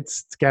created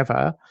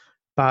together,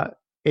 but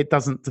it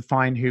doesn't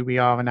define who we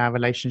are in our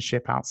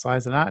relationship outside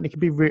of that. And it can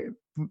be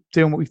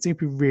doing what we do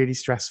can be really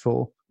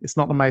stressful. It's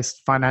not the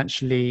most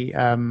financially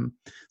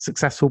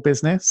successful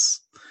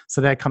business.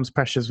 So there comes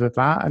pressures with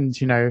that. And,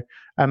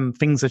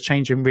 things are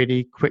changing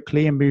really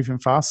quickly and moving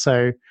fast.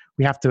 So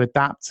we have to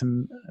adapt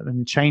and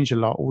change a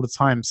lot all the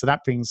time. So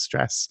that brings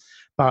stress.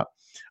 But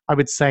I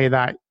would say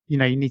that, you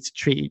need to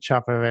treat each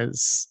other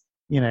as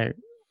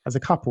a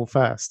couple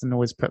first, and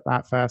always put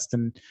that first,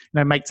 and,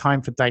 make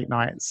time for date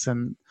nights,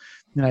 and,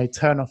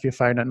 turn off your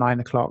phone at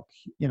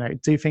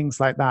 9:00, do things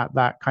like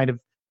that kind of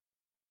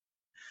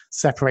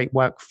separate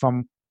work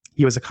from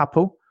you as a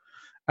couple.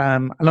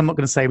 And I'm not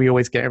going to say we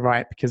always get it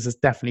right, because there's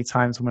definitely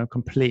times when we're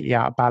completely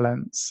out of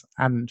balance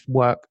and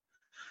work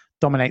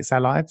dominates our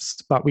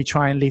lives, but we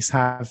try and at least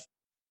have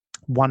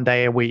one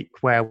day a week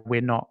where we're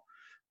not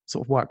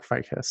sort of work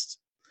focused.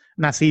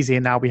 And that's easier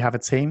now. We have a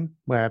team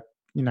where,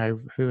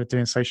 who are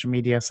doing social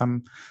media,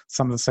 some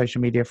of the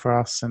social media for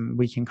us, and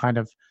we can kind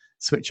of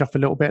switch off a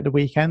little bit at the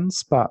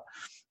weekends, but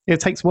it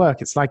takes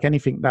work. It's like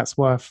anything that's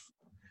worth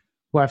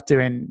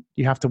doing.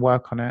 You have to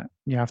work on it.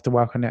 You have to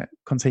work on it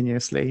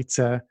continuously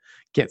to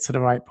get to the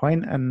right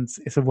point. And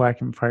it's a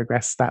work in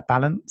progress, that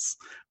balance.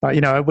 But,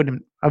 I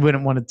wouldn't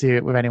want to do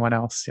it with anyone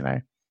else.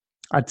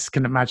 I just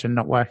can imagine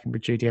not working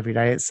with Judy every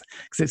day.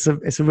 It's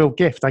a real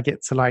gift. I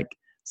get to like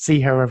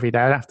see her every day.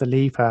 I don't have to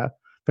leave her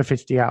for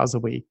 50 hours a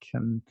week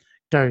and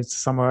go to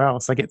somewhere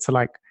else. I get to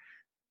like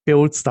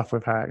build stuff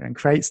with her and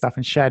create stuff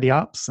and share the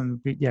ups. And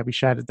we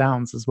share the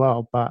downs as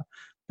well, but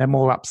they're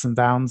more ups and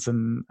downs.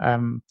 And,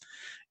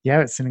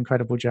 it's an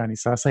incredible journey.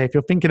 So I say, if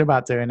you're thinking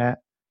about doing it,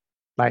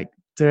 like,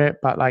 do it,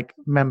 but like,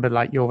 remember,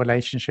 like, your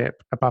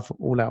relationship above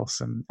all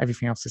else, and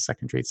everything else is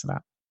secondary to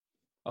that.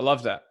 I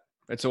love that.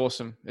 It's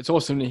awesome. It's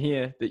awesome to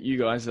hear that you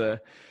guys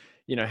are,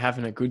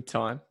 having a good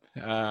time.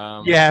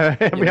 We're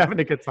having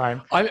a good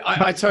time.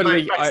 I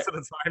totally,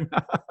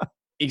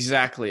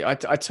 exactly. I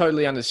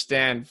totally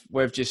understand.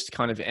 We've just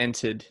kind of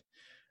entered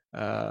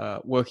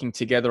working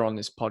together on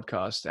this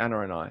podcast,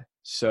 Anna and I.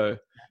 So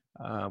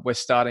we're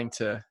starting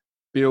to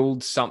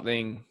build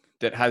something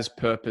that has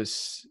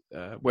purpose,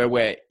 where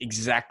we're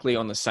exactly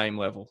on the same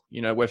level.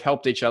 We've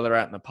helped each other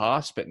out in the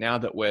past, but now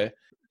that we're,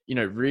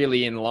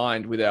 really in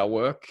line with our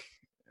work,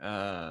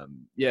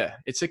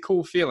 it's a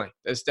cool feeling.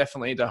 There's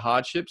definitely the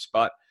hardships,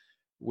 but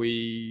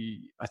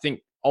I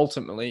think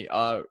ultimately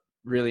are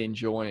really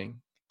enjoying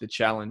the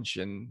challenge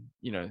and,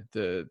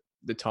 the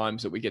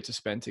times that we get to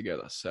spend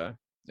together. So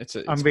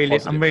I'm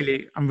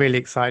really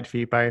excited for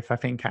you both. I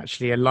think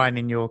actually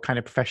aligning your kind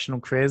of professional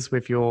careers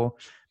with your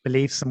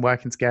beliefs and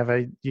working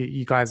together,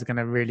 you guys are going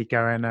to really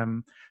go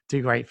and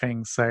do great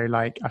things. So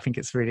like, I think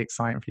it's really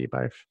exciting for you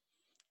both.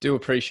 Do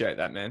appreciate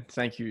that, man.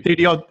 Thank you. Do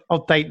the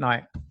odd date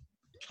night.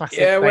 classic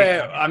Yeah,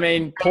 thing. I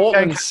mean, Go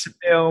and Portland's. catch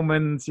a film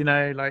and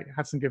like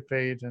have some good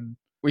food and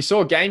We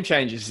saw Game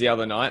Changers the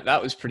other night.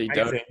 That was pretty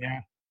dope. amazing. Yeah,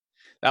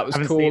 That was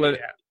haven't cool. seen it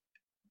yet.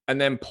 And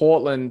then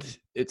Portland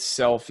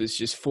itself is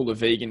just full of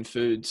vegan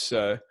food.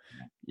 So,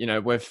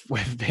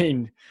 we've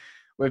been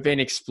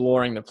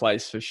exploring the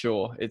place for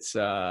sure. It's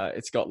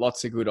got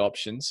lots of good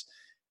options.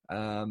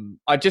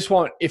 I just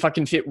want, if I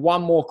can fit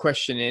one more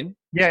question in.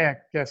 Yeah,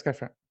 let's go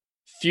for it.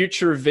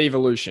 Future of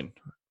Vevolution.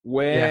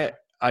 Where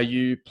are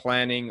you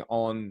planning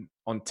on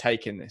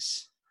taking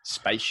this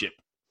spaceship?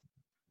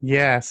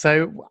 Yeah,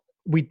 so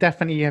we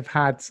definitely have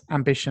had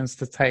ambitions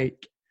to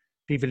take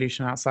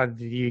Vevolution outside of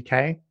the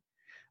UK.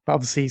 But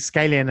obviously,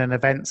 scaling an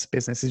events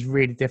business is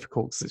really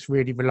difficult because it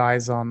really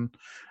relies on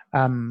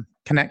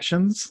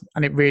connections,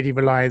 and it really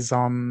relies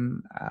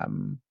on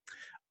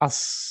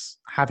us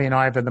having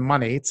either the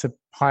money to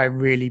hire a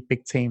really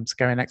big team to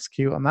go and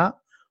execute on that,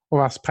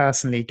 or us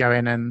personally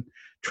going and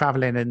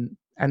traveling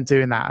and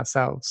doing that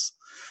ourselves.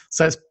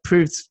 So it's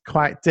proved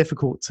quite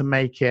difficult to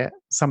make it.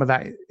 Some of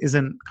that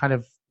isn't kind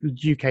of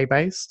UK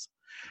based.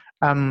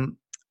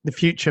 The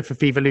future for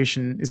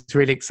Vevolution is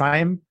really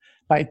exciting,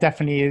 but it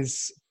definitely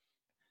is.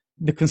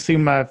 The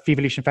consumer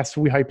Vevolution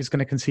Festival, we hope, is going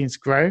to continue to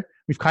grow.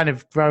 We've kind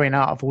of growing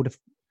out of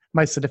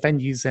most of the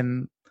venues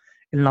in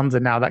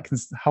London now that can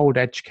hold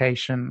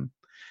education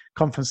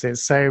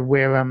conferences. So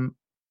we'll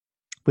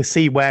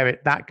see where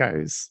that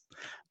goes.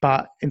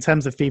 But in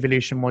terms of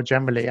Vevolution more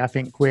generally, I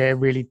think we're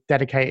really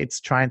dedicated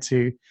to trying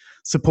to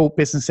support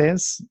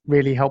businesses,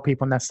 really help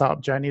people on their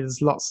startup journey.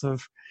 There's lots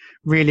of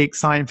really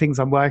exciting things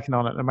I'm working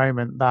on at the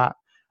moment that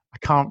I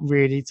can't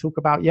really talk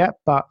about yet,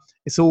 but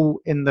it's all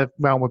in the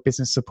realm of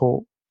business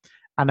support.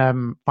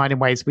 And finding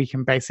ways we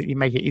can basically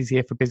make it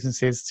easier for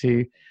businesses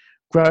to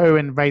grow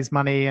and raise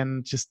money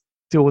and just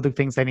do all the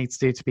things they need to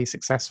do to be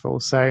successful.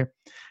 So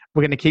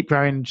we're going to keep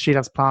growing She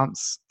Loves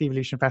Plants,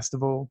 Vevolution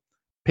Festival,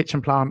 Pitch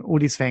and Plant, all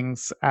these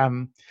things. But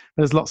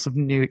there's lots of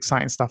new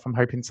exciting stuff I'm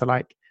hoping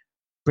to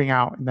bring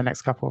out in the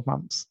next couple of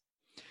months.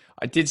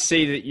 I did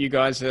see that you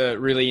guys are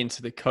really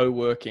into the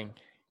co-working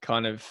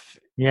kind of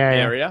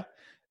area.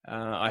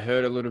 I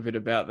heard a little bit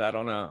about that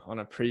on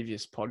a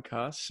previous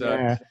podcast.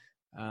 So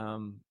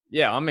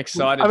I'm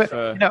excited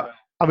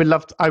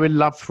I would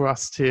love for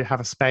us to have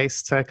a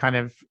space to kind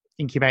of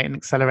incubate and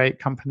accelerate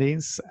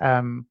companies.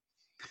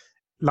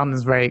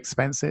 London's very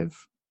expensive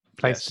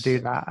place to do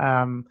that.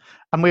 And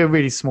we're a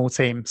really small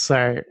team.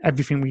 So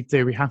everything we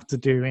do, we have to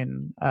do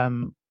in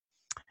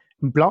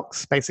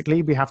blocks.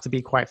 Basically, we have to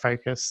be quite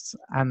focused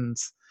and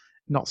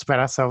not spread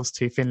ourselves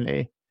too thinly.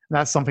 And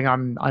that's something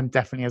I'm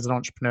definitely, as an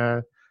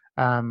entrepreneur,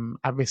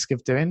 at risk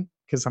of doing,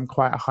 because I'm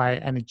quite a high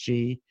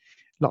energy,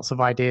 lots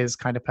of ideas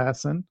kind of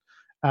person.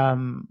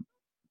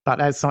 But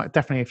that's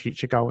definitely a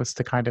future goal, is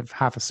to kind of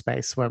have a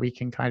space where we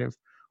can kind of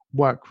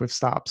work with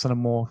startups on a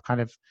more kind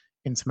of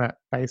intimate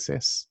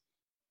basis.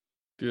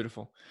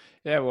 Beautiful.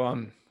 Yeah,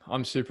 well,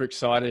 I'm super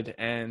excited,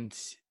 and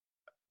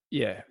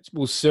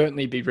we'll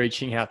certainly be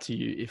reaching out to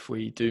you if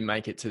we do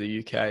make it to the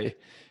UK.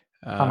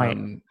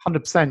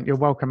 100%. You're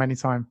welcome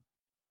anytime.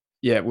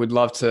 Yeah, we'd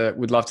love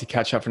to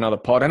catch up for another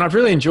pod. And I've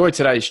really enjoyed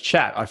today's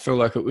chat. I feel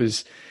like it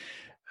was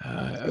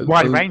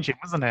wide ranging,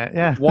 wasn't it?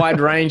 Yeah. Wide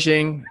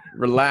ranging,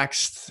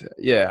 relaxed.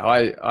 Yeah,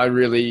 I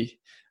really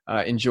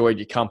enjoyed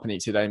your company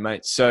today,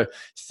 mate. So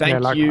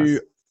thank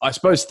you. I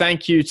suppose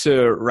thank you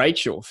to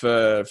Rachel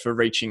for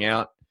reaching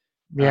out.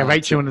 Yeah,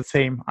 Rachel and the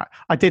team.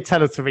 I did tell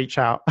her to reach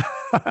out.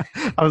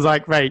 I was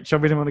like, Rach, I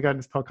really want to go on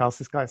this podcast.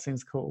 This guy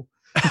seems cool.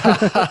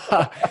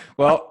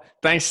 Well,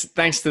 thanks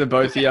to the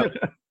both of you.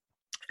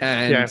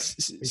 And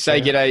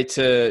say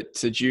g'day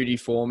to Judy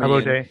for me. I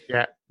will do.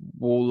 Yeah.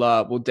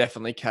 We'll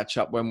definitely catch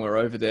up when we're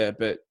over there.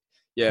 But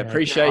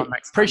appreciate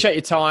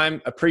your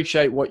time.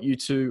 Appreciate what you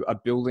two are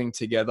building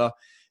together.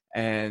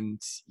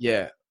 And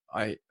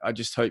I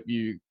just hope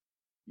you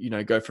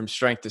go from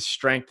strength to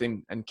strength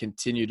and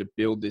continue to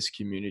build this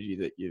community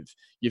that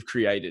you've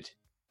created.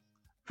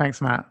 Thanks,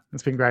 Matt.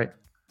 It's been great.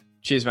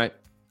 Cheers, mate.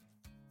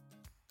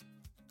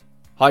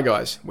 Hi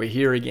guys, we're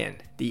here again.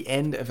 The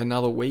end of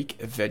another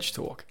week of Veg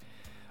Talk.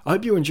 I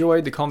hope you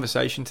enjoyed the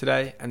conversation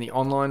today and the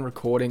online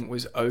recording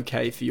was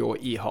okay for your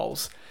ear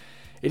holes.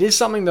 It is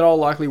something that I'll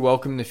likely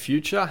welcome in the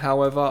future.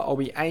 However, I'll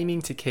be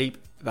aiming to keep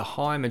the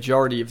high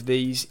majority of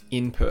these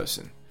in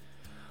person.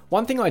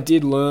 One thing I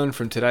did learn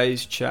from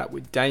today's chat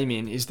with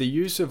Damien is the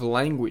use of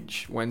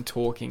language when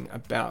talking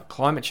about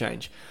climate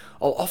change.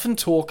 I'll often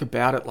talk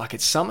about it like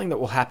it's something that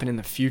will happen in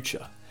the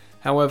future.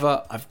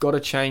 However, I've got to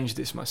change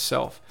this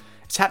myself.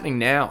 It's happening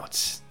now.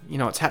 It's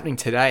happening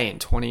today in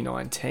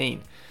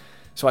 2019.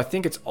 So I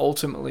think it's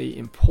ultimately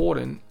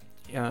important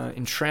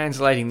in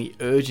translating the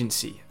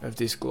urgency of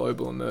this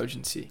global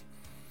emergency.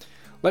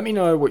 Let me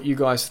know what you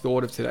guys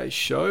thought of today's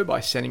show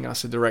by sending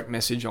us a direct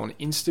message on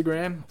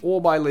Instagram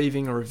or by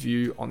leaving a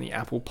review on the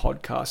Apple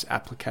Podcast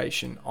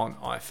application on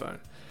iPhone.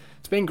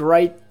 It's been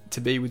great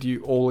to be with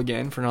you all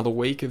again for another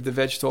week of the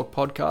Veg Talk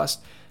podcast.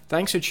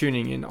 Thanks for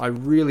tuning in. I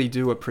really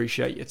do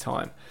appreciate your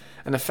time.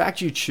 And the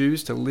fact you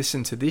choose to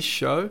listen to this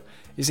show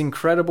is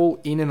incredible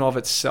in and of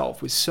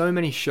itself. With so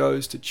many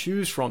shows to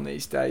choose from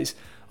these days,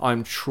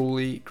 I'm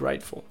truly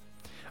grateful.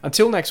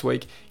 Until next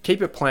week,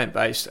 keep it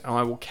plant-based, and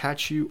I will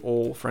catch you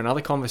all for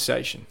another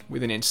conversation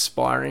with an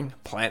inspiring,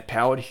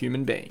 plant-powered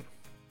human being.